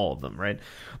balance in all of them, right?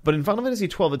 But in Final Fantasy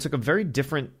XII, it took a very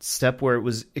different step where it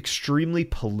was extremely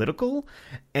political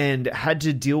and had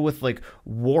to deal with, like,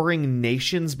 warring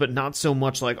nations, but not so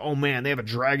much like, oh man, they have a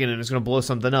dragon and it's going to blow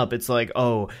something up. It's like,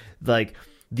 oh, like,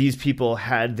 these people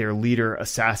had their leader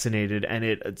assassinated and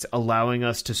it's allowing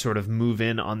us to sort of move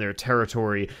in on their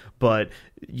territory, but,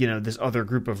 you know, this other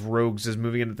group of rogues is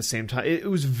moving in at the same time. It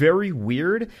was very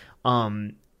weird.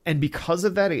 And because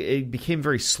of that, it became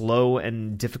very slow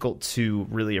and difficult to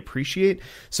really appreciate.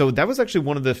 So that was actually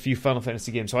one of the few Final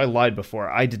Fantasy games. So I lied before.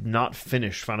 I did not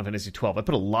finish Final Fantasy XII. I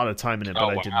put a lot of time in it, but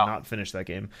I did not finish that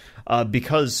game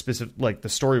because the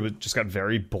story just got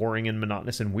very boring and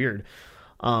monotonous and weird.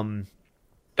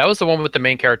 That was the one with the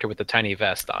main character with the tiny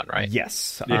vest on, right?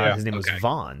 Yes. Yeah. His name was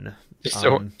Vaughn. Just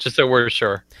so we're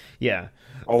sure. Yeah.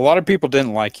 A lot of people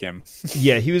didn't like him.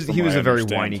 Yeah, he was a very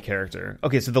whiny character.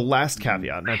 Okay, so the last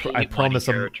caveat, and I promise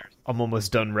I'm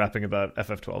almost done rapping about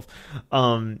FF12.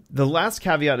 The last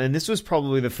caveat, and this was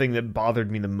probably the thing that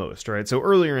bothered me the most, right? So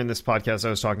earlier in this podcast, I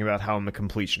was talking about how I'm a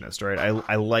completionist, right?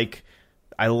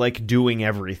 I like doing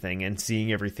everything and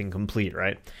seeing everything complete,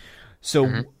 right?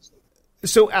 So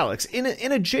So Alex, in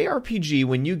a JRPG,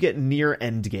 when you get near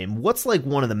endgame, what's like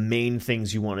one of the main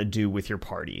things you want to do with your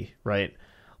party, right?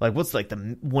 Like, what's like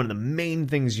one of the main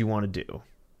things you want to do?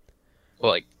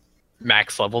 Well, like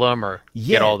max level them or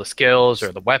get all the skills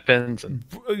or the weapons.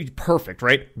 Perfect,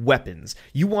 right? Weapons.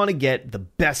 You want to get the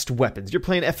best weapons. You're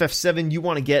playing FF7, you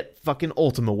want to get fucking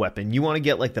Ultima weapon. You want to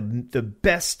get like the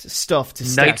best stuff to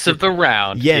stack. Knights of the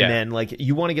Round. Yeah, man. Like,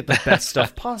 you want to get the best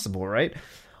stuff possible, right?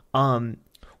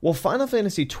 Well, Final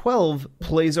Fantasy XII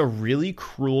plays a really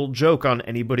cruel joke on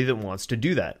anybody that wants to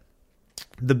do that.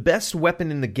 The best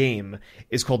weapon in the game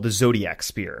is called the Zodiac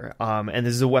Spear, and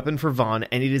this is a weapon for Vaughn,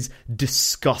 and it is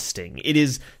disgusting. It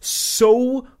is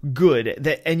so good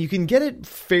and you can get it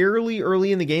fairly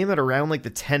early in the game at around like the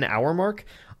 10-hour mark.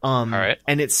 All right.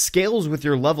 And it scales with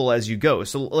your level as you go.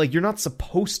 So like, you're not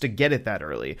supposed to get it that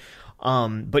early,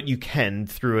 but you can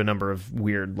through a number of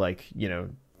weird, like, you know,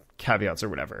 caveats or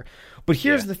whatever. But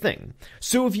here's the thing.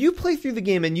 So if you play through the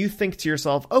game and you think to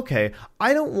yourself, okay,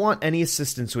 I don't want any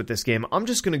assistance with this game. I'm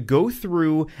just going to go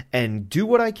through and do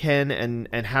what I can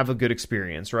and have a good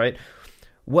experience, right?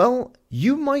 Well,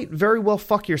 you might very well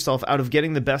fuck yourself out of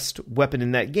getting the best weapon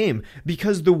in that game,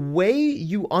 because the way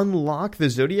you unlock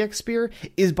the Zodiac Spear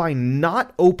is by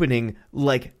not opening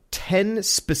like 10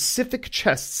 specific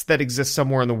chests that exist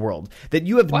somewhere in the world that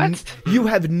you have you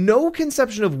have no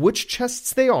conception of which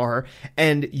chests they are,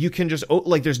 and you can just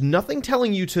like, there's nothing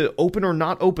telling you to open or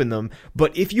not open them.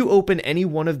 But if you open any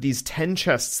one of these 10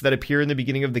 chests that appear in the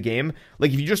beginning of the game,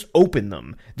 like if you just open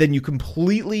them, then you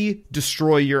completely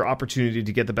destroy your opportunity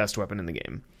to get the best weapon in the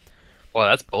game. Well,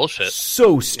 that's bullshit.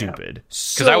 So stupid.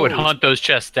 Because I would hunt those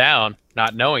chests down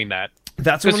not knowing that.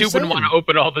 That's what I'm saying. Because you wouldn't want to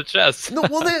open all the chests. No,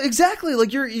 well, exactly.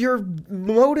 Like, your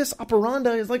modus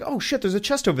operandi is like, oh shit, there's a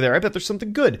chest over there. I bet there's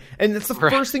something good. And that's the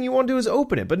first thing you want to do is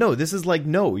open it. But no, this is like,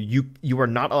 no, you are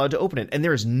not allowed to open it. And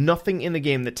there is nothing in the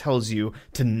game that tells you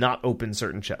to not open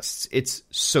certain chests. It's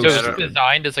so it's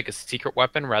designed as like a secret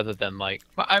weapon rather than like,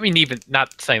 I mean, even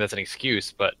not saying that's an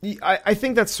excuse, but I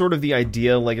think that's sort of the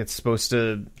idea. Like, it's supposed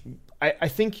to. I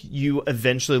think you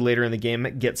eventually later in the game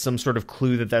get some sort of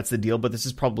clue that that's the deal, but this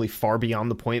is probably far beyond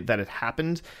the point that it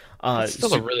happened. It's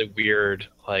still a really weird,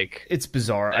 like... It's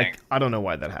bizarre. I don't know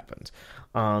why that happened.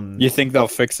 You think they'll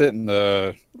fix it in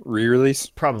the re-release?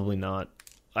 Probably not.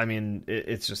 I mean,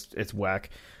 it's whack.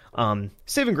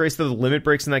 Saving grace, though, the limit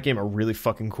breaks in that game are really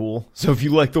fucking cool. So if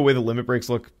you like the way the limit breaks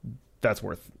look, that's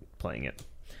worth playing it.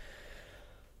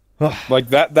 Like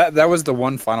that was the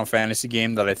one Final Fantasy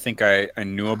game that I think I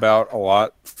knew about a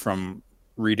lot from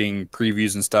reading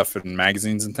previews and stuff in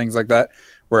magazines and things like that,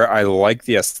 where I like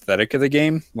the aesthetic of the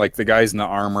game. Like the guys in the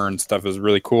armor and stuff is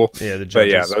really cool. Yeah, the judges. But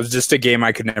yeah, that was just a game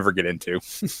I could never get into.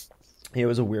 Yeah, it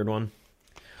was a weird one.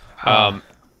 All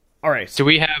right. Do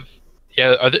we have?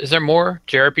 Yeah, is there more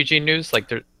JRPG news?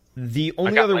 Like the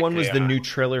only got, other like, one was the new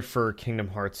trailer for Kingdom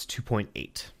Hearts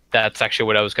 2.8. That's actually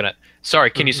what I was gonna.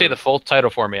 Sorry, can you say the full title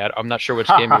for me? I'm not sure which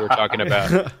game you were talking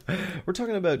about. We're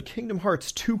talking about Kingdom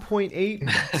Hearts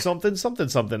 2.8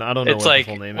 something. I don't know It's what like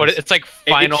the full name what? is. It's like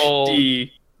final.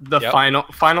 HD, the Yep.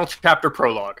 final chapter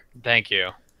prologue. Thank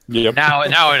you. Yep. Now I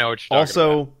know what you're talking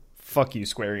Also, fuck you,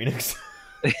 Square Enix.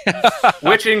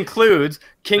 Which includes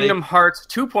Kingdom Hearts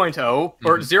 2.0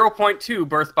 or 0.2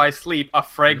 Birth by Sleep, a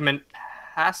fragment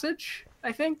passage,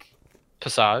 I think.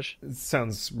 Passage.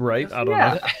 Sounds right. I don't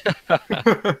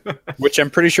know. Which I'm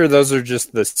pretty sure those are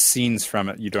just the scenes from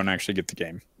it. You don't actually get the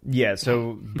game. Yeah,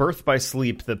 so Birth by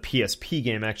Sleep, the PSP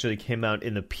game, actually came out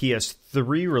in the PS3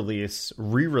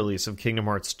 re-release of Kingdom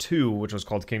Hearts 2, which was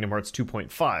called Kingdom Hearts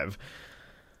 2.5.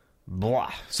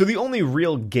 Blah. So the only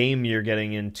real game you're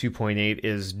getting in 2.8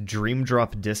 is Dream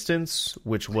Drop Distance,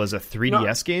 which was a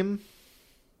 3DS game.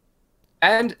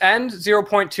 And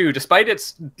 0.2, despite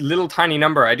its little tiny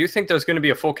number, I do think there's going to be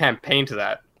a full campaign to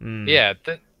that. Yeah,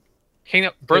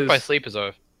 Kingdom Birth by Sleep is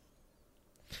a.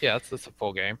 Yeah, that's a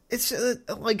full game. It's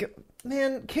like,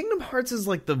 man, Kingdom Hearts is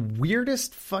like the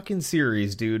weirdest fucking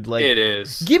series, dude. Like, It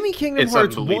is. give me Kingdom It's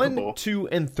Hearts unbelievable. 1, 2,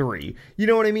 and 3. You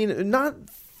know what I mean? Not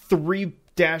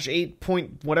 3-8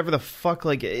 point whatever the fuck.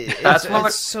 Like, That's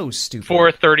it's so stupid.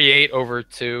 438 over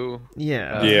 2.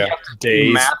 Yeah. Yeah.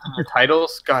 Days. Math in your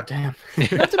titles? God damn.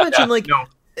 Not to mention, like, no.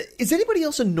 is anybody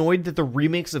else annoyed that the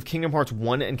remakes of Kingdom Hearts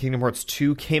 1 and Kingdom Hearts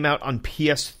 2 came out on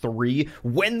PS3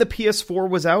 when the PS4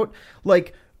 was out?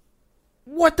 Like,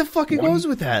 what the fuck goes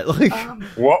with that? Like,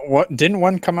 What didn't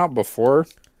one come out before?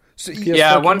 so,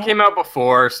 Yeah, one came out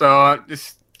before, so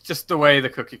it's just the way the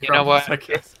cookie You know crumbles, what? I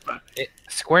guess. But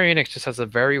Square Enix just has a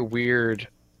very weird.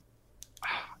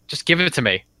 Just give it to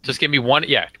me. Just give me one.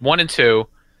 Yeah, 1 and 2.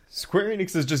 Square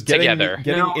Enix is just getting Together.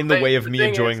 in the way of the me thing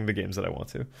enjoying the games that I want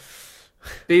to.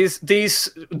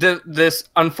 this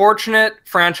unfortunate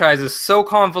franchise is so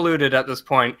convoluted at this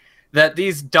point that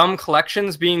these dumb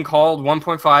collections being called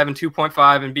 1.5 and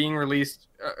 2.5 and being released,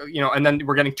 and then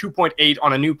we're getting 2.8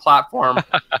 on a new platform.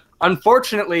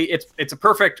 Unfortunately, it's a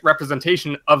perfect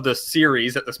representation of the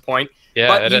series at this point. Yeah,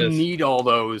 but it you is. need all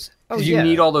those. Oh, You yeah.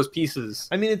 need all those pieces.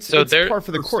 I mean, it's So it's there- par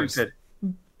for the course. Stupid.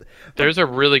 There's a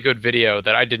really good video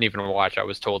that I didn't even watch. I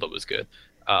was told it was good.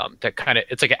 That kind of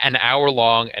it's like an hour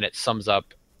long, and it sums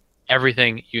up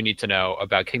everything you need to know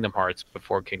about Kingdom Hearts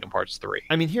before Kingdom Hearts 3.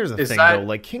 I mean, here's the Is thing, that- though.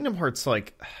 Like, Kingdom Hearts,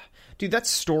 like, dude, that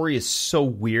story is so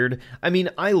weird. I mean,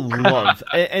 I love,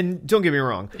 and don't get me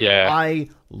wrong, Yeah. I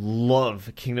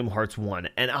love Kingdom Hearts 1,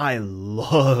 and I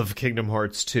love Kingdom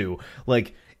Hearts 2.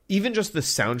 Like, even just the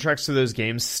soundtracks to those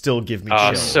games still give me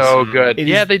chills. So good. It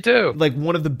Yeah, is- they do. Like,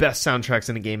 one of the best soundtracks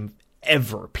in a game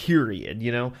ever, period,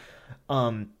 you know?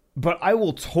 But I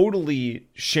will totally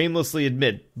shamelessly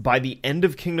admit, by the end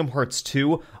of Kingdom Hearts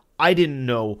 2, I didn't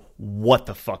know what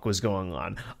the fuck was going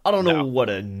on. I don't know what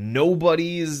a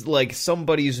nobody's, like,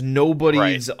 somebody's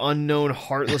nobody's unknown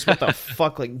heartless, what the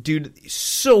fuck, like, dude,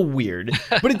 so weird.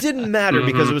 But it didn't matter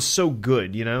because it was so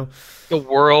good, you know? The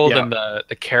world Yeah. and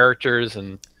the characters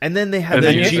and And then they had And the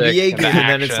the music GBA and game, the and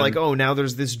then it's action. like, oh, now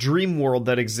there's this dream world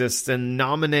that exists, and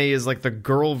Naminé is like the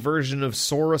girl version of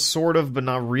Sora, sort of, but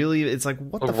not really. It's like,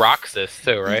 what the Roxas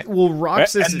too, right? Well,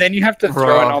 Roxas, And then you have to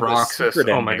throw in all the Roxas. secret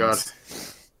Oh my endings.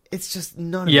 it's just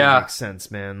none of Yeah. it makes sense,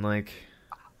 man. Like,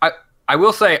 I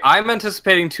will say I'm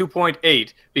anticipating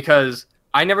 2.8 because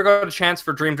I never got a chance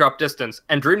for Dream Drop Distance,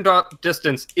 and Dream Drop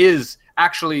Distance is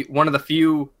actually one of the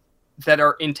few that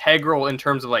are integral in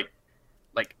terms of like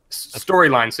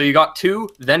storyline. So you got 2,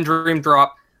 then Dream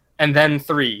Drop, and then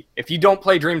 3. If you don't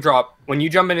play Dream Drop, when you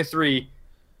jump into 3,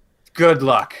 good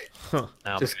luck. Oh,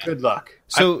 Just man. good luck.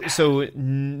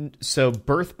 so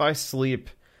Birth by Sleep,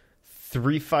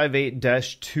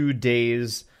 358-2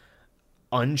 Days,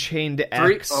 Unchained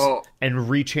X, and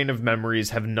Rechain of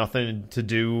Memories have nothing to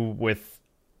do with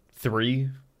 3.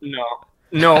 No.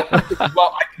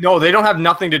 Well, no, they don't have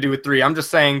nothing to do with 3. I'm just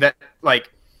saying that,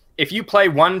 like, if you play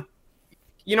 1,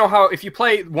 you know how if you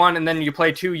play 1 and then you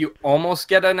play 2, you almost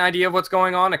get an idea of what's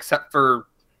going on, except for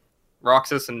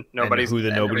Roxas and nobody's And who the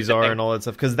and nobodies everything. are and all that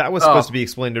stuff, because that was supposed to be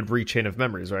explained in Rechain of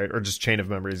Memories, right? Or just Chain of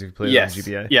Memories if you play it on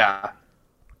GBA. Yeah.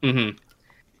 Mm-hmm.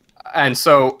 And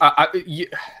so,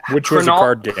 which was a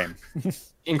card game.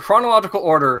 In chronological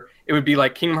order, it would be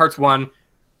like Kingdom Hearts 1,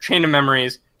 Chain of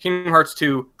Memories, Kingdom Hearts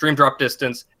 2, Dream Drop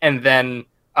Distance, and then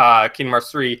Kingdom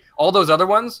Hearts 3. All those other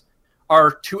ones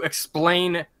are to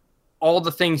explain all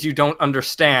the things you don't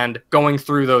understand going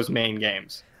through those main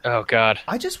games. Oh, God.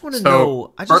 I just want to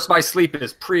know... Birth by Sleep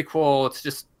is prequel. It's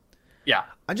just... Yeah.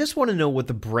 I just want to know what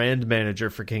the brand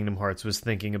manager for Kingdom Hearts was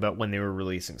thinking about when they were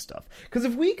releasing stuff. Because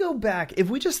if we go back,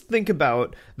 if we just think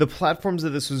about the platforms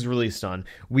that this was released on,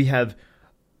 we have...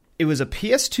 It was a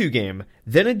PS2 game,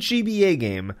 then a GBA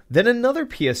game, then another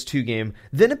PS2 game,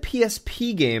 then a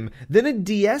PSP game, then a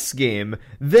DS game,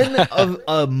 then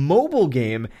a mobile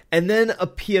game, and then a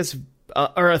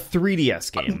or a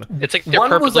 3DS game. It's like they're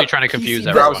purposely trying to confuse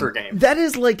everyone. Game. That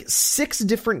is like 6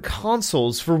 different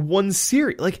consoles for one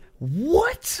series. Like,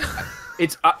 what?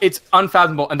 It's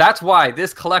unfathomable, and that's why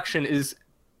this collection is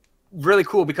really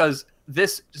cool, because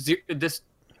this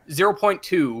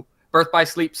 0.2 Birth by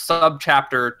Sleep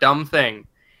sub-chapter dumb thing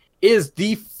is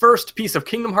the first piece of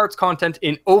Kingdom Hearts content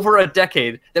in over a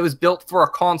decade that was built for a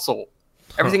console.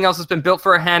 Everything else has been built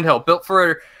for a handheld, built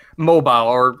for a mobile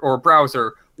or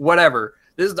browser, whatever.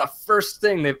 This is the first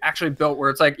thing they've actually built where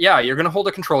it's like, yeah, you're going to hold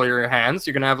a controller in your hands.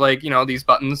 You're going to have, like, these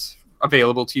buttons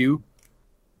available to you.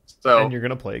 So, and you're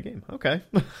going to play a game. Okay.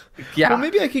 Yeah. Well,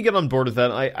 maybe I could get on board with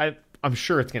that. I'm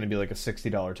sure it's going to be like a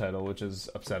 $60 title, which is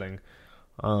upsetting.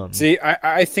 See,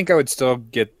 I think I would still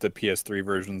get the PS3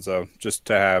 versions, though, just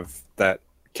to have that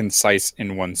concise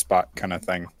in one spot kind of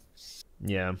thing.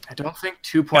 Yeah. I don't think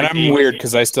 2.8... And I'm weird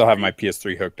because I still have my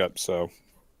PS3 hooked up, so...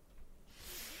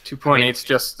 2.8 is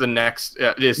just the next...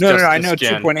 No, I know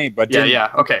gen. 2.8, but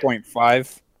okay.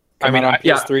 2.5 on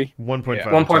PS3? 1.5.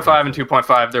 1.5 and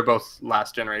 2.5, they're both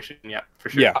last generation, yeah, for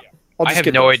sure. Yeah. I have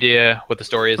no idea what the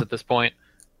story is at this point,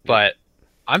 but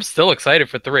I'm still excited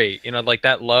for 3. Like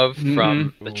that love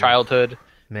from the childhood.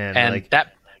 Man, and like...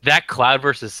 that Cloud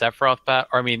versus Sephiroth battle.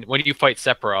 Or, I mean, when you fight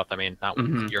Sephiroth, I mean, not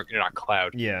you're not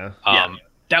Cloud. Yeah.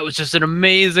 That was just an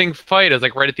amazing fight. It was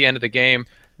like right at the end of the game.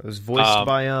 It was voiced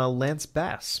by Lance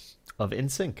Bass of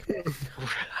NSYNC.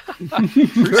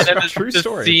 True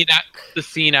story. The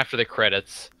scene after the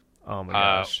credits. Oh my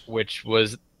gosh. Which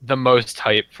was the most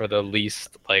hype for the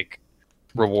least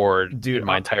reward in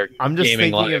my entire I'm just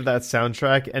gaming thinking life. of that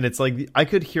soundtrack, and it's like I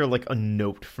could hear like a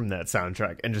note from that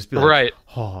soundtrack and just be like, right.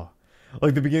 Oh,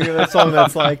 like the beginning of that song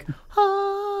that's like,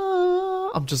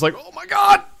 ah. I'm just like, oh my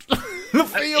god, the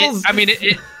feels.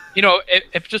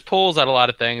 It just pulls at a lot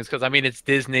of things because it's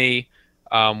Disney,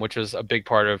 which was a big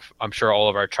part of I'm sure all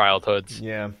of our childhoods.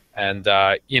 Yeah, and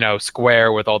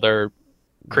Square with all their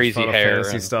crazy Final hair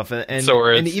Fantasy and stuff and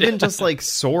swords. And even just like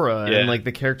Sora and like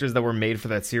the characters that were made for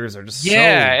that series are just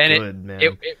and good, man.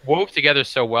 It wove together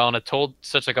so well, and it told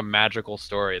such like a magical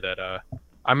story that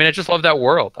I just love that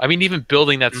world. Even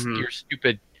building that your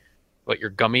stupid your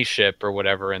gummy ship or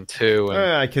whatever in 2.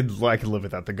 And I could live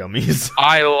without the gummies.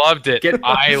 I loved it.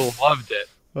 I loved it.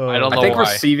 I don't know why.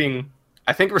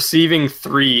 I think receiving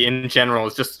 3 in general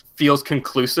just feels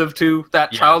conclusive to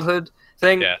that childhood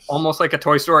thing. Yes. Almost like a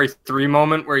Toy Story 3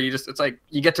 moment where it's like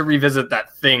you get to revisit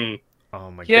that thing.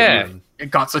 Oh my god.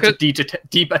 It got such a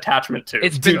deep attachment to.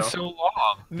 It's been so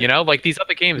long. Like these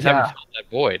other games haven't filled that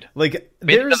void. Like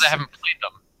maybe because I haven't played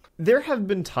them. There have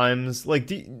been times,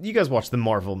 like, you guys watch the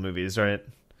Marvel movies, right?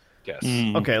 Yes.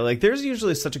 Okay, like, there's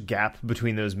usually such a gap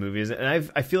between those movies,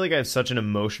 and I feel like I have such an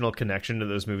emotional connection to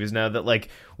those movies now that, like,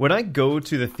 when I go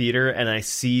to the theater and I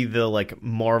see the, like,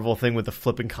 Marvel thing with the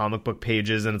flipping comic book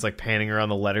pages and it's, like, panning around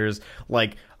the letters,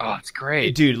 like... Oh, it's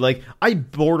great. Dude, like, I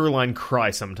borderline cry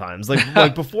sometimes.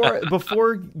 Like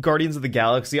before Guardians of the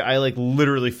Galaxy, I, like,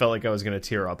 literally felt like I was gonna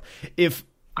tear up.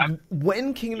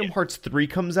 When Kingdom Hearts 3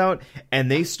 comes out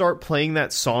and they start playing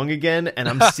that song again and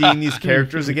I'm seeing these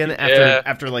characters again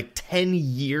after like 10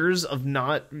 years of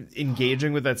not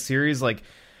engaging with that series, like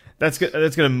that's going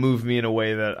to move me in a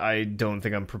way that I don't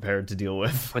think I'm prepared to deal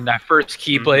with. When that first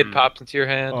Keyblade pops into your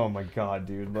hand. Oh my god,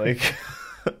 dude. Like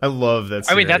I love that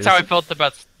series. That's how I felt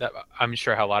about that. I'm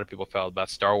sure how a lot of people felt about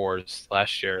Star Wars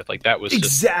last year. Like that was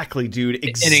exactly, dude.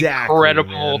 Exactly, an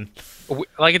incredible. Man.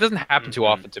 Like it doesn't happen too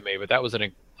often to me, but that was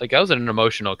an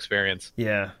emotional experience.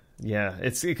 Yeah.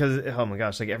 It's because oh my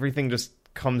gosh, like everything just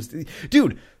comes,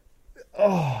 dude.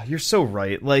 Oh, you're so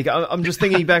right. Like I'm just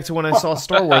thinking back to when I saw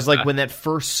Star Wars, like when that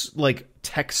first like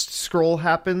text scroll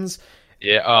happens.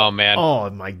 Yeah. Oh man. Oh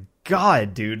my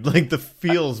god, dude! Like the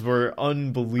feels were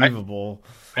unbelievable.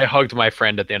 I hugged my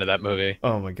friend at the end of that movie.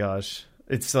 Oh my gosh,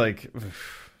 it's like.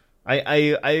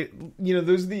 I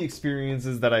those are the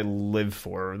experiences that I live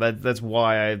for. That's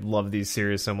why I love these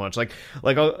series so much. Like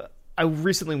I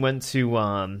recently went to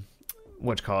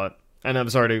whatchamacallit. And I'm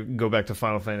sorry to go back to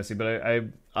Final Fantasy, but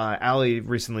Allie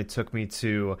recently took me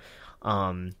to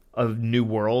a New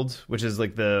World, which is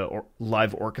like the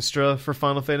live orchestra for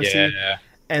Final Fantasy. Yeah.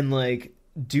 And like,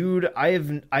 dude, I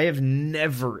have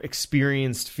never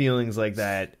experienced feelings like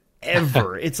that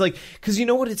ever. It's like, because you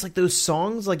know what? It's like those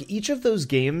songs, like each of those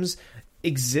games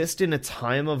exist in a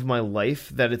time of my life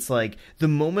that it's like the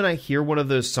moment I hear one of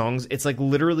those songs, it's like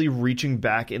literally reaching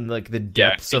back in like the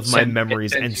depths of my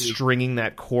memories and stringing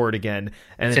that chord again,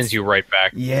 and it sends you right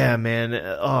back. Yeah, man.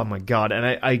 Oh my god. And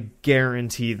I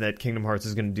guarantee that Kingdom Hearts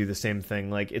is going to do the same thing.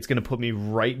 Like, it's going to put me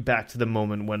right back to the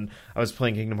moment when I was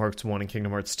playing Kingdom Hearts 1 and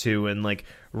Kingdom Hearts 2 and like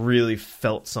really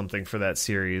felt something for that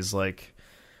series. Like,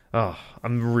 oh,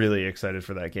 I'm really excited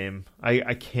for that game.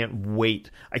 I can't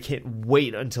wait. I can't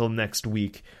wait until next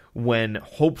week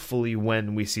hopefully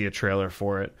when we see a trailer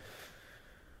for it.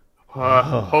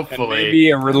 Hopefully. And maybe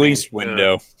a release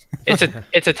window.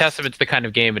 It's a testament to the kind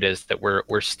of game it is that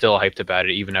we're still hyped about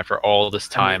it even after all this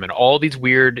time and all these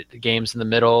weird games in the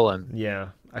middle. And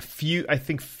yeah, I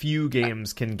think few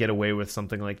games can get away with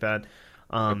something like that.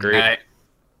 Agreed.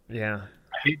 Yeah.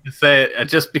 I hate to say it,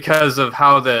 just because of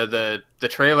how the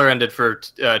trailer ended for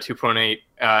 2.8.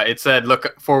 It said,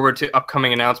 look forward to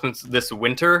upcoming announcements this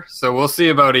winter. So we'll see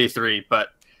about E3, but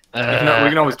we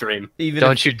can always dream.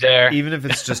 Don't you dare. Even if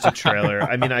it's just a trailer.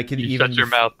 I mean, I could shut your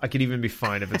mouth. I could even be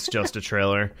fine if it's just a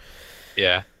trailer.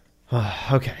 Yeah.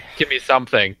 Okay. Give me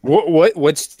something.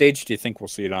 What stage do you think we'll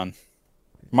see it on?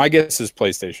 My guess is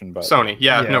PlayStation, but Sony.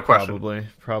 Yeah, no question.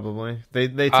 Probably. They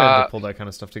tend to pull that kind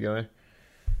of stuff together.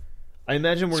 I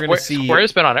imagine we're going to see...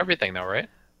 Square's been on everything, though, right?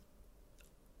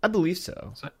 I believe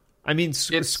so. I mean,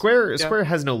 Square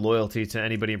has no loyalty to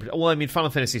anybody. Well, I mean,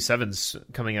 Final Fantasy VII's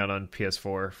coming out on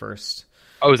PS4 first.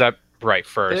 Oh, is that right?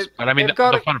 First. But I mean, the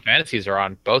Final Fantasies are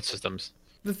on both systems.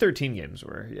 The 13 games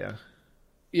were, yeah.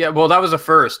 Yeah, well, that was a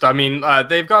first. I mean,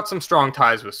 they've got some strong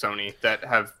ties with Sony that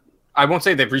have... I won't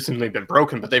say they've recently been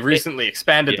broken, but they've recently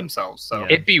expanded themselves. So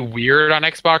it'd be weird on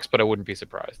Xbox, but I wouldn't be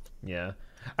surprised. Yeah.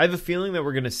 I have a feeling that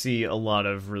we're going to see a lot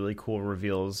of really cool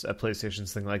reveals at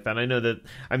PlayStation's thing like that. I know that,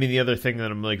 I mean, the other thing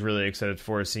that I'm like really excited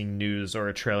for is seeing news or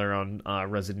a trailer on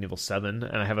Resident Evil 7,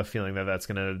 and I have a feeling that that's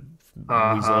going to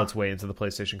weasel its way into the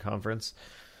PlayStation conference.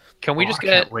 Can we just I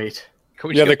can't wait.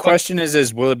 The question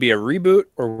is will it be a reboot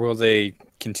or will they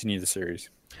continue the series?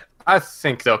 I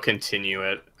think they'll continue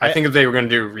it. I think if they were going to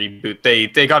do a reboot,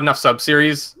 they got enough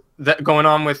sub-series that going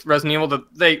on with Resident Evil that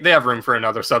they have room for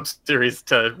another sub-series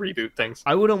to reboot things.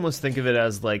 I would almost think of it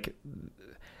as like,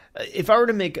 if I were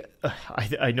to make,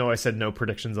 I know I said no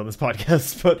predictions on this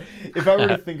podcast, but if I were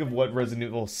to think of what Resident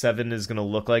Evil 7 is going to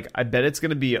look like, I bet it's going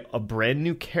to be a brand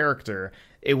new character.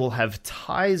 It will have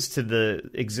ties to the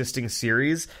existing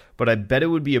series, but I bet it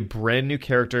would be a brand new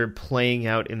character playing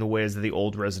out in the ways that the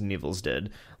old Resident Evils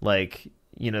did. Like,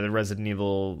 you know, the Resident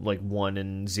Evil like 1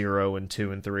 and 0 and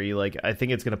 2 and 3. Like, I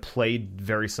think it's going to play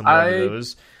very similar to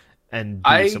those and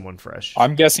be someone fresh.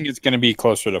 I'm guessing it's going to be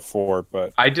closer to 4,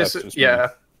 but I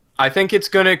think it's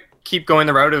going to keep going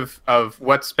the route of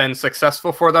what's been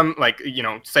successful for them, like, you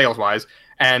know, sales-wise,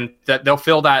 and that they'll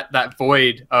fill that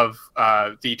void of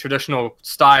the traditional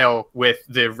style with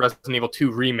the Resident Evil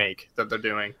 2 remake that they're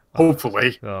doing.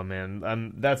 Hopefully. Oh,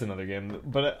 man. That's another game.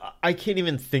 But I can't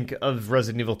even think of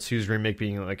Resident Evil 2's remake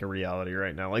being like a reality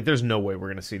right now. Like, there's no way we're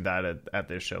going to see that at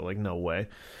this show. Like, no way.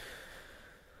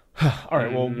 All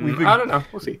right, well, I don't know.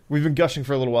 We'll see. We've been gushing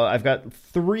for a little while. I've got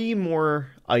 4 more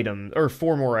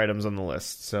items on the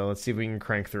list. So let's see if we can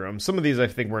crank through them. Some of these I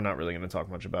think we're not really going to talk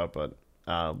much about, but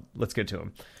let's get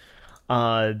to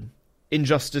them.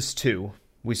 Injustice 2.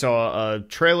 We saw a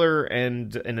trailer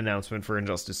and an announcement for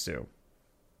Injustice 2.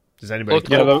 Does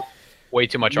anybody... Way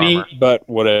too much armor. But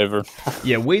whatever.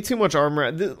 Yeah, way too much armor.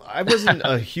 I wasn't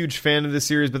a huge fan of this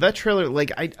series, but that trailer,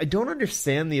 like, I don't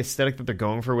understand the aesthetic that they're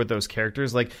going for with those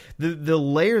characters. Like, the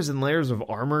layers and layers of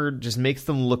armor just makes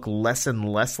them look less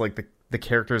and less like the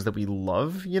characters that we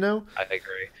love, you know? I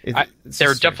agree.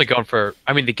 They're definitely going for...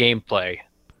 I mean, the gameplay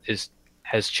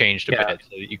has changed a bit.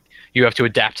 So you have to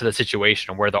adapt to the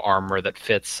situation and wear the armor that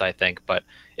fits, I think. But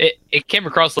it came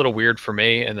across a little weird for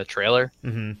me in the trailer.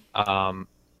 Mm-hmm.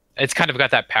 It's kind of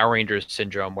got that Power Rangers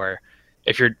syndrome where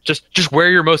if you're just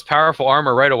wear your most powerful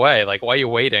armor right away. Like, why are you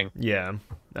waiting? Yeah,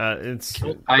 it's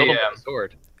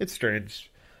sword. It's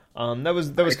strange. That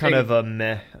was kind of a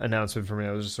meh announcement for me.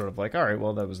 I was just sort of like, all right,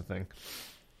 well, that was a thing.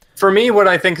 For me, what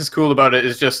I think is cool about it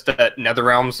is just that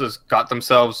NetherRealms has got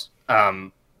themselves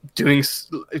doing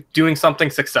something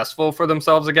successful for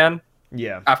themselves again.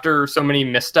 Yeah. After so many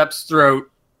missteps throughout,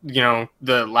 you know,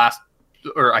 the last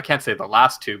or I can't say the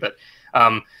last two, but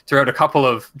throughout a couple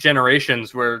of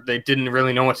generations where they didn't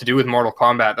really know what to do with Mortal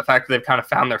Kombat. The fact that they've kind of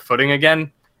found their footing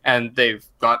again, and they've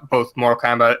got both Mortal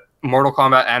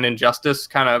Kombat and Injustice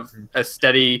kind of as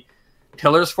steady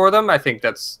pillars for them. I think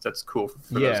that's cool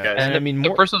for those guys. And I mean,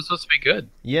 the first one's supposed to be good.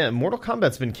 Yeah, Mortal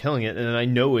Kombat's been killing it, and I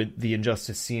know the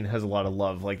Injustice scene has a lot of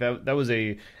love. Like that was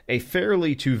a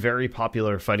fairly to very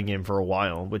popular fighting game for a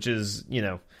while, which is, you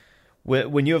know,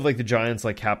 when you have like the giants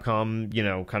like Capcom, you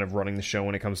know, kind of running the show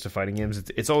when it comes to fighting games,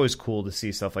 it's always cool to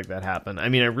see stuff like that happen. I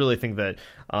mean, I really think that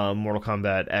Mortal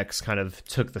Kombat X kind of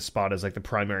took the spot as like the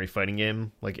primary fighting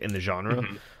game, like in the genre.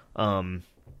 Mm-hmm.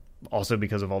 Also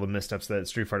because of all the missteps that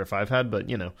Street Fighter V had, but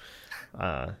you know,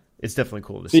 it's definitely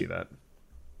cool to see that.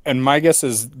 And my guess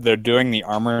is they're doing the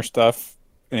armor stuff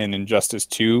in Injustice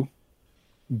 2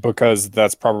 because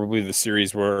that's probably the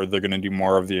series where they're going to do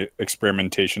more of the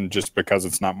experimentation just because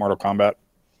it's not Mortal Kombat.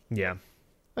 Yeah,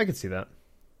 I could see that.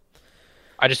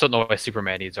 I just don't know why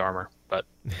Superman needs armor, but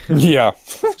yeah,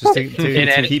 just to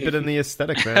keep it in the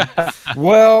aesthetic, man.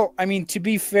 Well, I mean, to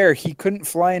be fair, he couldn't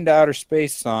fly into outer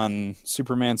space on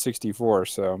Superman 64,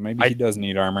 so maybe he does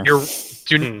need armor.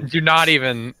 Do not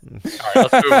even. All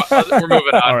right, let's move on. We're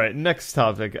moving on. All right, next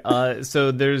topic.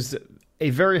 So there's a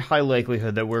very high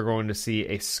likelihood that we're going to see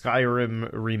a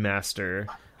Skyrim remaster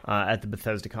at the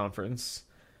Bethesda conference.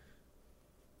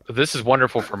 This is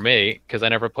wonderful for me because I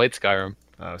never played Skyrim.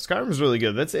 Skyrim's really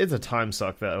good. It's a time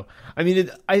suck though. I mean,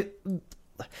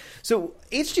 so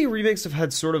HD remakes have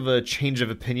had sort of a change of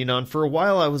opinion on. For a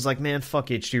while, I was like, man, fuck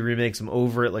HD remakes. I'm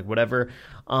over it. Like whatever.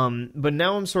 But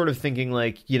now I'm sort of thinking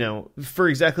like, you know, for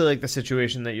exactly like the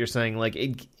situation that you're saying, like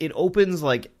it opens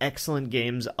like excellent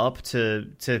games up to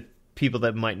people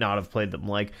that might not have played them.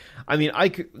 Like, I mean, I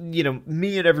could, you know,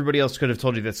 me and everybody else could have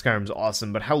told you that Skyrim's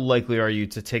awesome, but how likely are you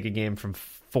to take a game from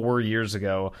 4 years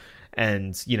ago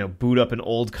and, you know, boot up an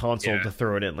old console to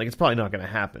throw it in? Like, it's probably not going to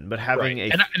happen. But having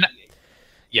and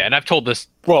I've told this.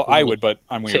 Well, I would, but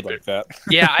I'm weird like that.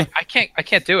 Yeah, I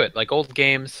can't do it. Like old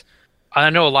games, I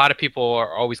know a lot of people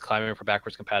are always clamoring for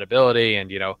backwards compatibility, and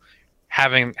you know,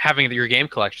 having your game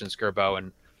collection, Skirbo,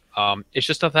 and it's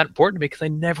just not that important to me because I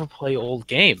never play old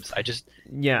games. I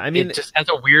mean, it just has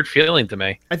a weird feeling to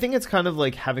me. I think it's kind of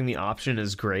like having the option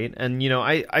is great, and you know,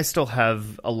 I still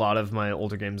have a lot of my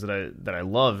older games that I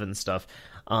love and stuff.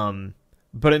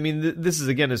 But I mean, this is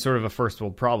again is sort of a first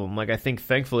world problem. Like I think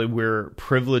thankfully we're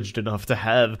privileged enough to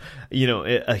have, you know,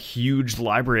 a huge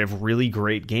library of really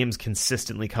great games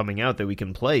consistently coming out that we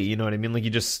can play. You know what I mean? Like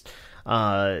you just,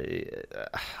 I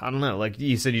don't know. Like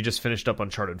you said, you just finished up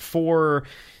Uncharted 4.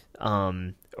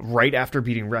 Right after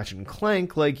beating Ratchet and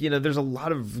Clank, like, you know, there's a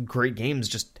lot of great games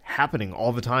just happening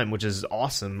all the time, which is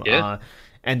awesome. Yeah.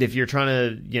 And if you're trying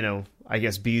to, you know, I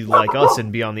guess be like us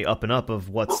and be on the up and up of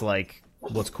what's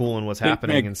cool and what's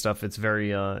happening and stuff, it's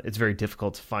very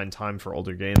difficult to find time for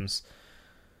older games.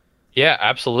 Yeah,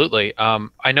 absolutely.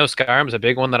 I know Skyrim's a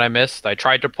big one that I missed. I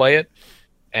tried to play it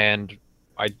and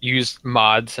I used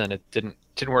mods and it didn't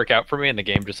work out for me and the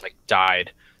game just like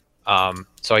died.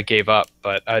 So I gave up,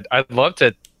 but I'd love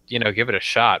to, you know, give it a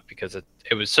shot because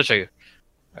it was such a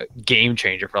game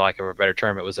changer, for lack of a better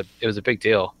term. It was a big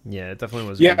deal. Yeah, it definitely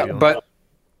was. A big deal. But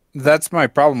that's my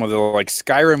problem with it. Like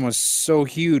Skyrim was so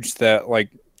huge that like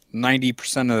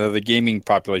 90% of the gaming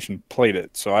population played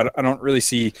it. So I don't really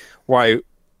see why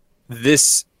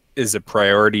this is a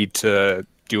priority to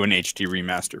do an HD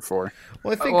remaster for.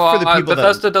 Well, I think for the people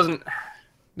Bethesda doesn't.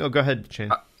 No, go ahead,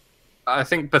 Shane. I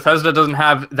think Bethesda doesn't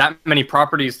have that many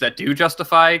properties that do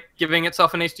justify giving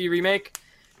itself an HD remake,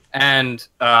 and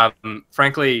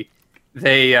frankly,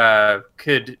 they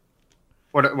could.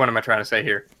 What am I trying to say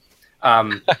here?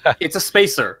 It's a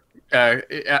spacer,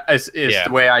 is the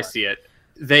way I see it.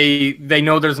 They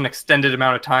know there's an extended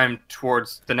amount of time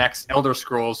towards the next Elder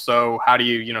Scrolls, so how do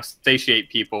you satiate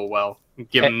people? Well,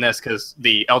 give them this because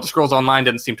the Elder Scrolls Online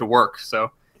didn't seem to work,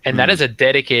 so. And that is a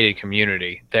dedicated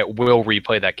community that will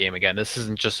replay that game again. This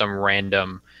isn't just some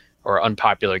random or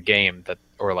unpopular game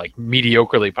or like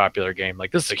mediocrely popular game.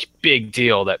 Like this is a big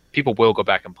deal that people will go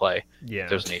back and play. Yeah, if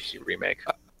there's an HD remake.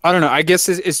 I don't know. I guess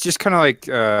it's just kind of like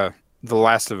The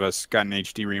Last of Us got an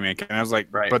HD remake, and I was like,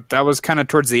 right. But that was kind of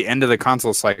towards the end of the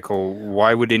console cycle.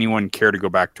 Why would anyone care to go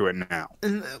back to it now?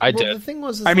 I did. The thing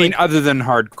was, I mean, other than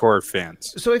hardcore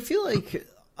fans. So I feel like.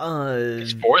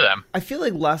 It's for them. I feel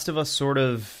like Last of Us sort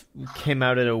of came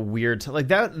out at a weird like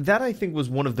that I think was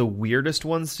one of the weirdest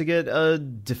ones to get a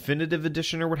definitive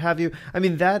edition or what have you. I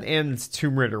mean that and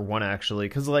Tomb Raider 1 actually,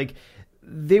 because like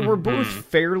they were both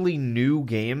fairly new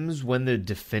games when the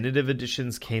definitive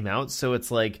editions came out, so it's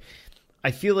like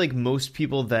I feel like most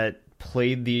people that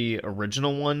played the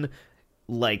original one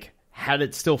like had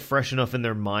it still fresh enough in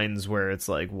their minds where it's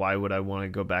like, why would I want to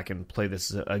go back and play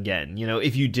this again? You know,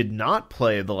 if you did not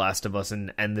play The Last of Us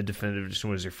and the definitive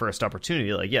edition was your first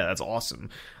opportunity, like, yeah, that's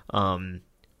awesome.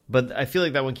 But I feel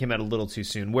like that one came out a little too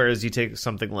soon. Whereas you take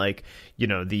something like, you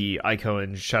know, the Ico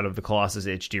and Shadow of the Colossus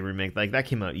HD remake, like that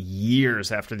came out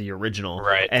years after the original.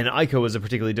 Right. And Ico was a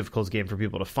particularly difficult game for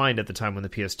people to find at the time when the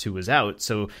PS2 was out.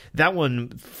 So that one,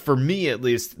 for me at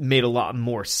least, made a lot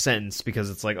more sense because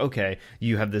it's like, okay,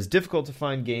 you have this difficult to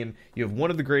find game, you have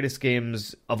one of the greatest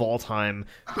games of all time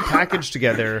packaged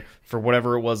together for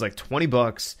whatever it was, like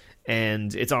 $20,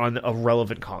 and it's on a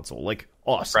relevant console. Like,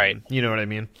 awesome. Right. You know what I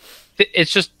mean?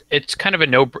 It's kind of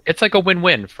a it's like a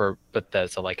win-win for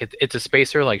Bethesda. Like it's a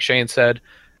spacer, like Shane said.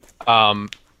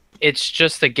 It's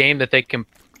just a game that they can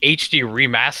HD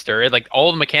remaster. Like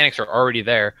all the mechanics are already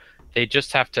there. They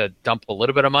just have to dump a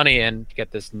little bit of money in to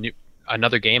get this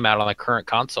another game out on the current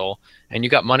console, and you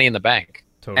got money in the bank.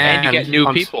 Totally. And you get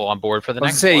new people on board for the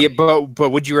next one. But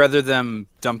would you rather them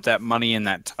dump that money in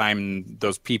that time,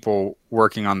 those people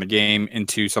working on the game,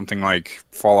 into something like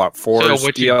Fallout 4's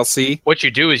DLC? What you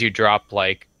do is you drop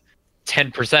like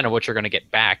 10% of what you're going to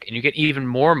get back, and you get even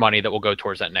more money that will go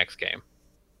towards that next game.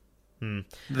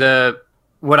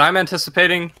 What I'm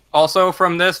anticipating also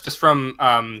from this, just from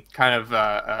kind of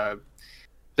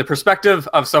the perspective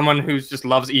of someone who just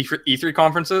loves E3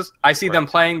 conferences, I see them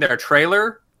playing their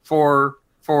trailer for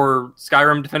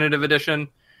Skyrim Definitive Edition,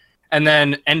 and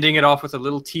then ending it off with a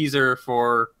little teaser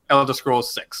for Elder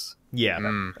Scrolls 6. Yeah,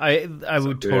 I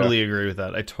would totally agree with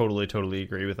that. I totally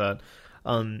agree with that.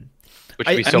 Which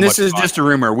would be so and this much is fun. just a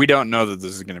rumor. We don't know that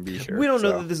this is going to be here. We don't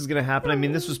know that this is going to happen. I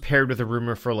mean, this was paired with a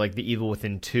rumor for like The Evil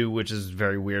Within 2, which is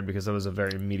very weird because that was a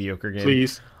very mediocre game.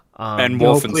 Please. And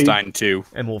Wolfenstein 2.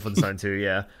 And Wolfenstein 2,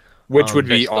 yeah. Which would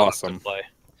They be still have to awesome. play.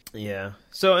 Yeah.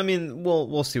 So I mean,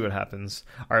 we'll see what happens.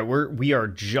 All right, we are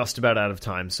just about out of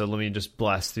time, so let me just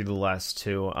blast through the last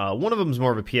two. One of them is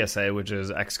more of a PSA, which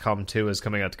is XCOM 2 is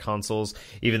coming out to consoles,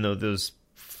 even though those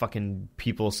fucking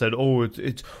people said, "Oh,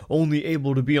 it's only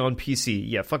able to be on PC."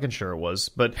 Yeah, fucking sure it was.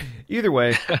 But either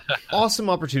way, awesome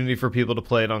opportunity for people to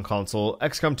play it on console.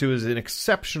 XCOM 2 is an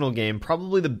exceptional game,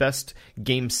 probably the best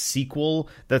game sequel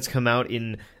that's come out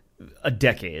in a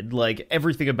decade. Like,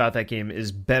 everything about that game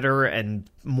is better and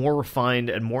more refined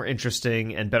and more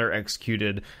interesting and better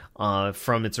executed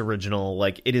from its original.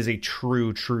 Like, it is a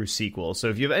true sequel. So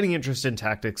if you have any interest in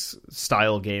tactics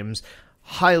style games,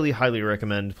 highly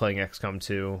recommend playing XCOM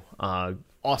 2.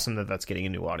 Awesome that that's getting a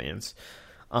new audience.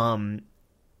 And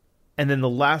then the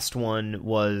last one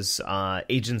was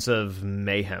Agents of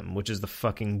Mayhem, which is the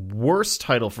fucking worst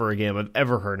title for a game I've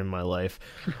ever heard in my life.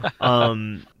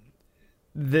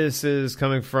 This is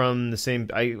coming from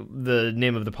the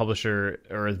name of the publisher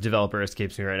or the developer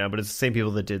escapes me right now, but it's the same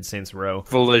people that did Saints Row.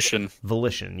 Volition,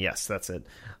 yes, that's it.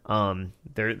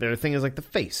 Their thing is like the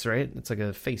face, right? It's like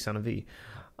a face on a V.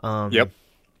 Yep.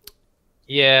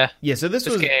 Yeah. So this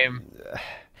was game.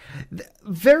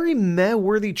 Very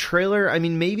meh-worthy trailer. I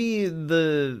mean, maybe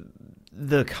the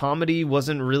comedy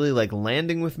wasn't really like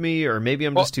landing with me, or maybe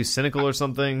I'm just too cynical or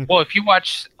something. Well, if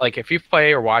you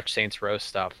play or watch Saints Row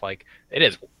stuff, like, it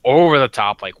is over the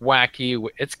top, like wacky.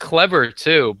 It's clever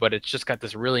too, but it's just got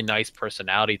this really nice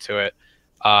personality to it.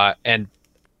 And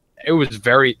it was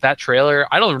that trailer,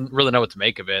 I don't really know what to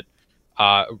make of it.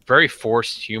 Very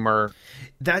forced humor.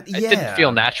 It didn't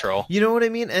feel natural. You know what I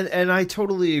mean? And I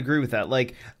totally agree with that.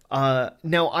 Like,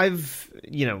 now I've,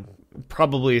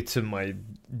 probably to my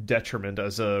detriment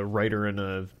as a writer and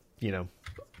a,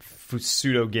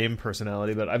 pseudo game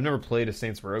personality, but I've never played a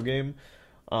Saints Row game.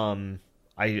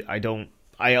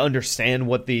 I understand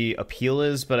what the appeal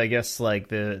is, but I guess like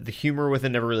the humor with it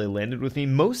never really landed with me.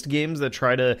 Most games that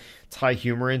try to tie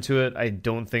humor into it, I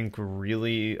don't think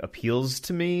really appeals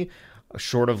to me,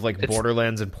 short of like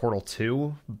Borderlands and Portal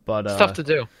 2. But it's tough to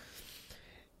do.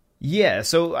 Yeah,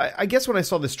 so I guess when I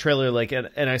saw this trailer, like, and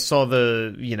I saw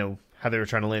the, how they were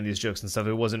trying to land these jokes and stuff,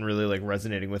 it wasn't really like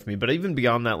resonating with me. But even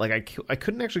beyond that, like, I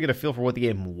couldn't actually get a feel for what the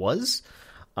game was.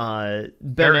 Ben,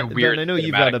 I know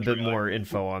you've got a bit more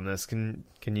info on this. Can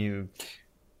you?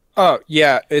 Oh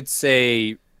yeah, it's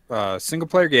a single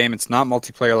player game. It's not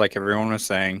multiplayer like everyone was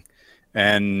saying,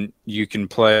 and you can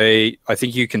play. I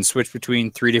think you can switch between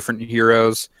 3 different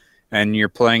heroes, and you're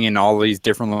playing in all these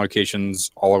different locations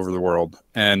all over the world.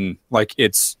 And like,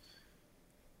 it's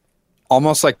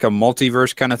almost like a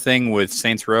multiverse kind of thing with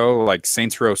Saints Row. Like,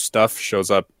 Saints Row stuff shows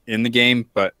up in the game,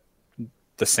 but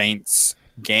the Saints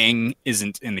gang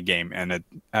isn't in the game, and it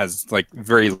has like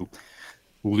very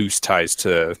loose ties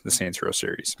to the Saints Row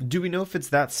series. Do we know if it's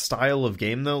that style of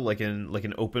game though, like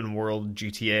an open world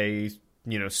GTA,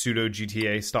 pseudo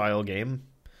GTA style game?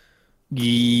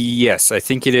 Yes, I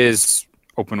think it is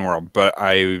open world, but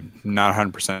I'm not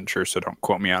 100% sure, so don't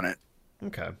quote me on it.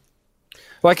 Okay.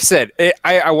 Like I said,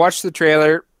 I watched the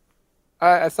trailer.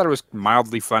 I thought it was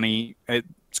mildly funny.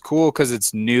 It's cool because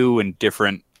it's new and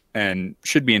different and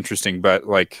should be interesting, but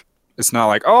like it's not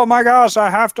like, oh my gosh, I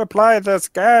have to play this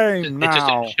game now. It just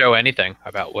didn't show anything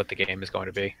about what the game is going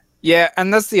to be. Yeah,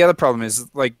 and that's the other problem is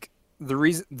like the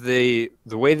reason the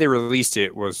way they released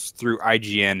it was through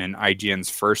IGN and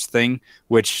IGN's first thing,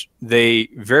 which they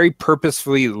very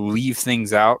purposefully leave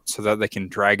things out so that they can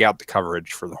drag out the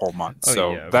coverage for the whole month. Oh,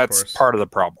 so yeah, of that's course. part of the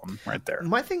problem right there.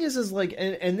 My thing is like,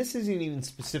 and this isn't even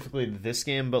specifically this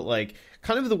game, but like,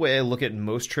 kind of the way I look at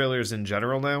most trailers in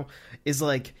general now is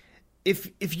like,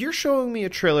 if you're showing me a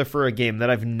trailer for a game that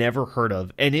I've never heard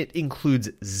of and it includes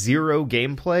zero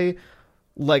gameplay,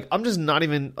 like I'm just not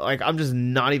even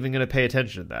gonna pay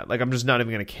attention to that. Like I'm just not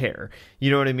even gonna care. You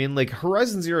know what I mean? Like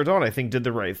Horizon Zero Dawn, I think did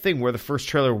the right thing where the first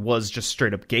trailer was just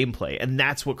straight up gameplay, and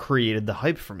that's what created the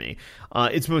hype for me.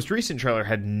 Its most recent trailer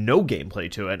had no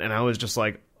gameplay to it, and I was just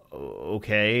like,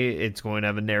 okay, it's going to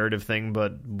have a narrative thing,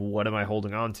 but what am I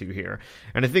holding on to here?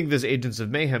 And I think this Agents of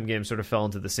Mayhem game sort of fell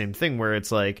into the same thing where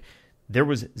it's like, there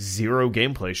was zero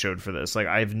gameplay showed for this. Like,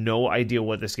 I have no idea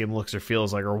what this game looks or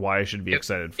feels like or why I should be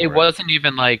excited for it. It wasn't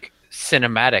even like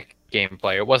cinematic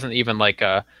gameplay. It wasn't even like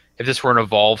if this were an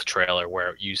Evolve trailer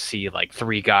where you see like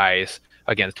three guys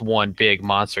against one big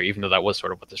monster, even though that was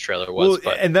sort of what this trailer was.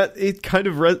 Well, and that it kind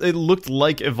of it looked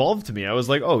like Evolve to me. I was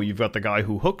like, oh, you've got the guy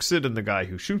who hooks it and the guy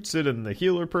who shoots it and the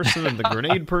healer person and the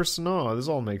grenade person. Oh, this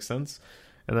all makes sense.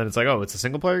 And then it's like, oh, it's a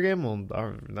single player game?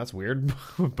 Well, that's weird,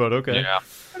 but okay. Yeah.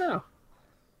 I don't know.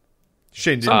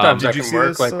 Shane, Sometimes did that you can see work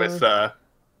this? like with.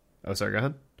 Oh, sorry, go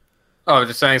ahead. Oh, I was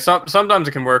just saying. Sometimes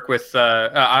it can work with.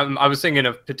 I was thinking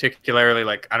of particularly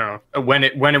like I don't know when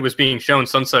it was being shown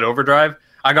Sunset Overdrive.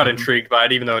 I got intrigued by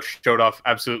it, even though it showed off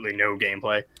absolutely no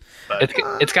gameplay. But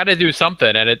It's got to do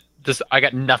something, and I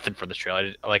got nothing from this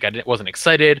trailer. I wasn't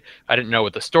excited. I didn't know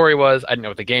what the story was. I didn't know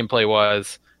what the gameplay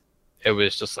was. It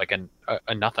was just like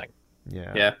a nothing.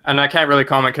 Yeah. And I can't really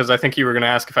comment because I think you were going to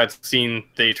ask if I'd seen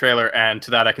the trailer, and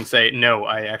to that I can say no,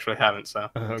 I actually haven't. So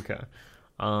Okay.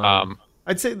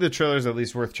 I'd say the trailer's at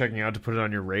least worth checking out to put it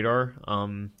on your radar.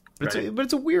 But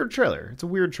it's a weird trailer. It's a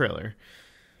weird trailer.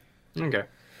 Okay.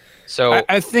 So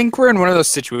I think we're in one of those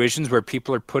situations where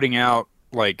people are putting out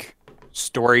like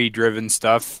story-driven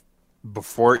stuff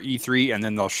before E3, and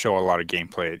then they'll show a lot of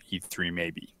gameplay at E3.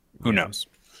 Maybe who knows?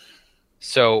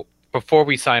 So before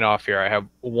we sign off here, I have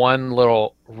one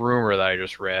little rumor that I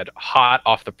just read, hot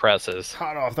off the presses.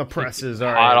 Hot off the presses.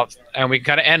 All right. And we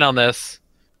kind of end on this.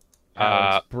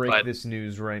 Let's break but this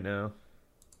news right now.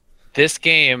 This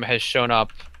game has shown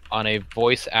up on a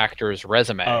voice actor's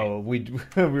resume. Oh, we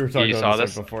were talking You about saw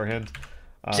this this? beforehand.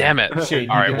 Damn it. Shane,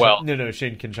 All right, well.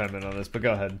 Shane can chime in on this, but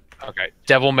go ahead. Okay.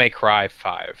 Devil May Cry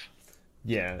 5.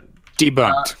 Yeah.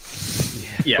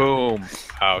 Debunked. Yeah. Boom.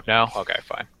 Oh, no? Okay,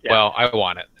 fine. Yeah. Well, I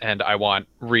want it, and I want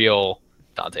real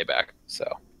Dante back. So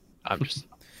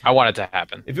I want it to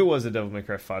happen. If it was a Devil May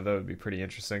Cry 5, that would be pretty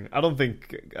interesting. I don't think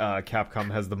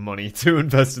Capcom has the money to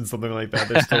invest in something like that.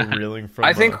 They're still reeling from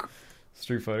I think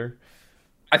Street Fighter.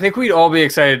 I think we'd all be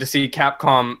excited to see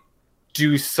Capcom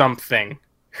do something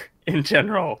in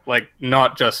general, like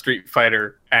not just Street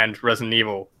Fighter and Resident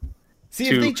Evil. See,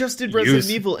 if they just did Resident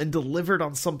Evil and delivered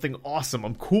on something awesome,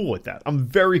 I'm cool with that. I'm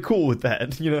very cool with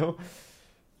that, you know?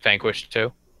 Vanquish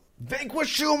 2.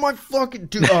 Vanquish 2, my fucking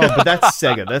dude. Oh, but that's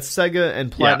Sega. That's Sega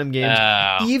and Platinum Games.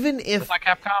 Even if... Was that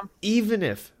Capcom? Even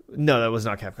if... No, that was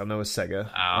not Capcom. That was Sega.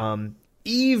 Oh.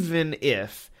 Even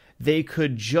if they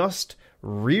could just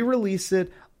re-release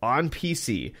it on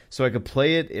PC so I could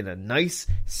play it in a nice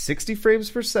 60 frames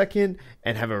per second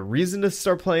and have a reason to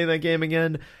start playing that game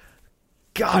again...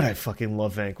 God, I fucking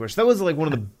love Vanquish. That was like one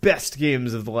of the best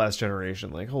games of the last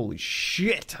generation. Like, holy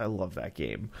shit, I love that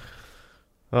game.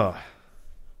 Oh,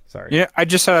 sorry. Yeah, I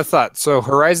just had a thought. So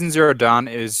Horizon Zero Dawn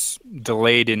is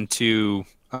delayed into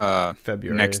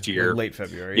February next year, late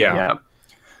February. Yeah.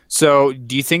 So,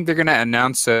 do you think they're going to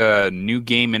announce a new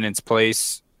game in its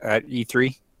place at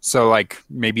E3? So, like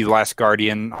maybe Last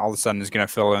Guardian all of a sudden is going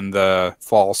to fill in the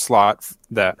fall slot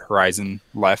that Horizon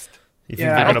left. You think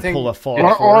they're going to pull a fall?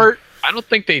 Or I don't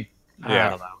think they... Yeah. I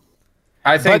don't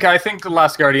know. I think The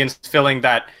Last Guardian's filling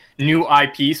that new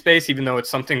IP space, even though it's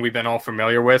something we've been all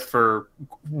familiar with for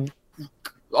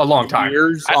a long time.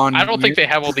 I don't think they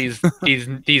have all these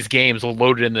games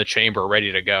loaded in the chamber,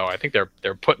 ready to go. I think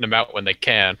they're putting them out when they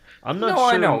can. I'm not No,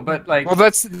 sure. I know, but like, well,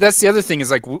 that's the other thing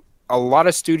is like a lot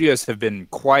of studios have been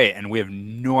quiet, and we have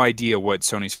no idea what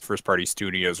Sony's first-party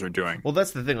studios are doing. Well,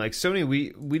 that's the thing. Like Sony,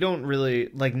 we don't really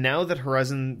like now that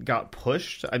Horizon got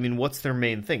pushed. I mean, what's their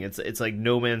main thing? It's like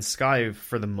No Man's Sky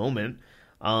for the moment.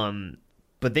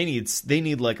 But they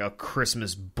need like a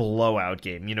Christmas blowout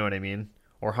game. You know what I mean?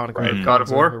 Or Hanukkah, Right. God of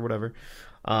War or whatever.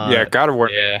 Yeah, God of War.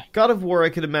 Yeah. God of War. I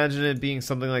could imagine it being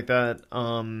something like that.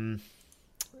 I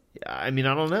mean,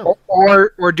 I don't know.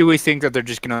 Or do we think that they're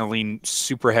just going to lean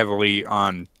super heavily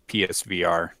on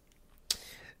PSVR?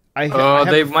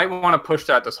 They might want to push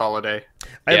that this holiday.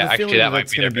 I have Yeah, a actually, feeling that might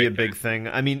that's be going to their be a big big thing.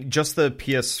 I mean, just the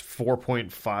PS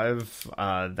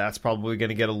 4.5, that's probably going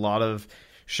to get a lot of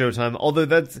showtime.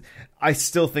 Although I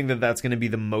still think that that's going to be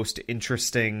the most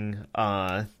interesting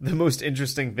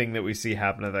thing that we see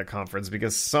happen at that conference,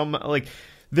 because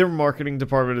their marketing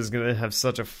department is going to have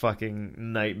such a fucking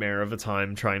nightmare of a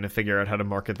time trying to figure out how to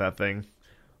market that thing.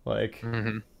 Like,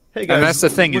 hey guys, and that's the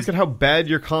thing look at how bad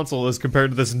your console is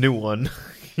compared to this new one.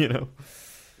 You know.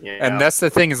 Yeah. And that's the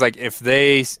thing is, like, if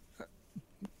they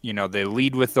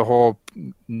lead with the whole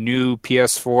new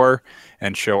PS4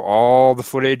 and show all the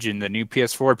footage in the new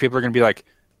PS4, people are going to be like,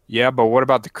 yeah, but what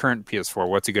about the current PS4?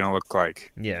 What's it going to look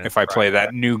like if I play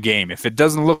that new game? If it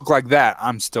doesn't look like that,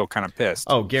 I'm still kind of pissed.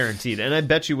 Oh, guaranteed. And I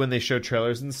bet you when they show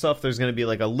trailers and stuff, there's going to be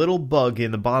like a little bug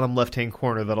in the bottom left-hand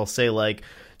corner that'll say like,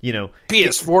 you know,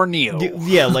 PS4 Neo.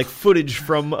 Yeah, like footage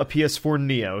from a PS4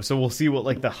 Neo. So we'll see what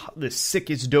like the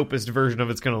sickest, dopest version of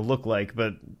it's going to look like,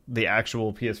 but the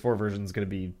actual PS4 version is going to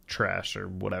be trash or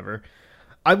whatever.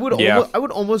 I would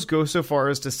almost go so far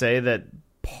as to say that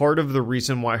part of the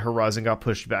reason why Horizon got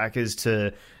pushed back is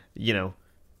to, you know,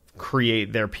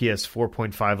 create their PS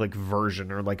 4.5 like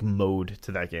version or like mode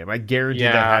to that game. I guarantee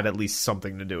that had at least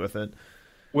something to do with it.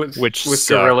 With sucks.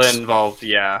 Guerrilla involved,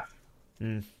 yeah.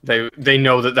 They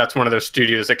know that that's one of those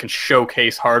studios that can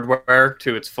showcase hardware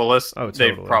to its fullest. Oh,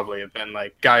 totally. They probably have been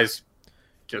like, guys,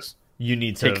 just you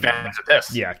need to take advantage of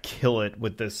this. Yeah, kill it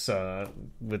with this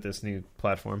new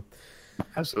platform.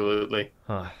 Absolutely.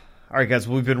 All right, guys,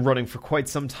 we've been running for quite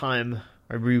some time.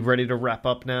 Are we ready to wrap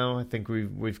up now? I think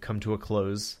we've come to a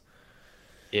close.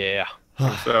 Yeah.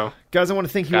 So, guys, I want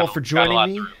to thank you all for joining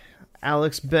me. through.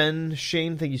 Alex, Ben,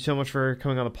 Shane, thank you so much for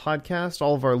coming on the podcast.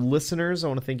 All of our listeners, I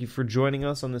want to thank you for joining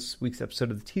us on this week's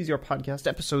episode of the TZR Podcast,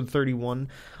 episode 31.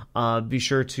 Be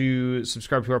sure to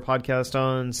subscribe to our podcast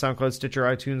on SoundCloud, Stitcher,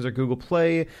 iTunes, or Google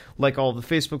Play. Like all of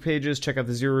the Facebook pages. Check out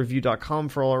the ZeroReview.com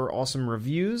for all our awesome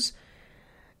reviews.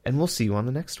 And we'll see you on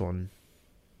the next one.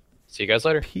 See you guys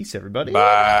later. Peace, everybody.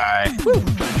 Bye. Woo.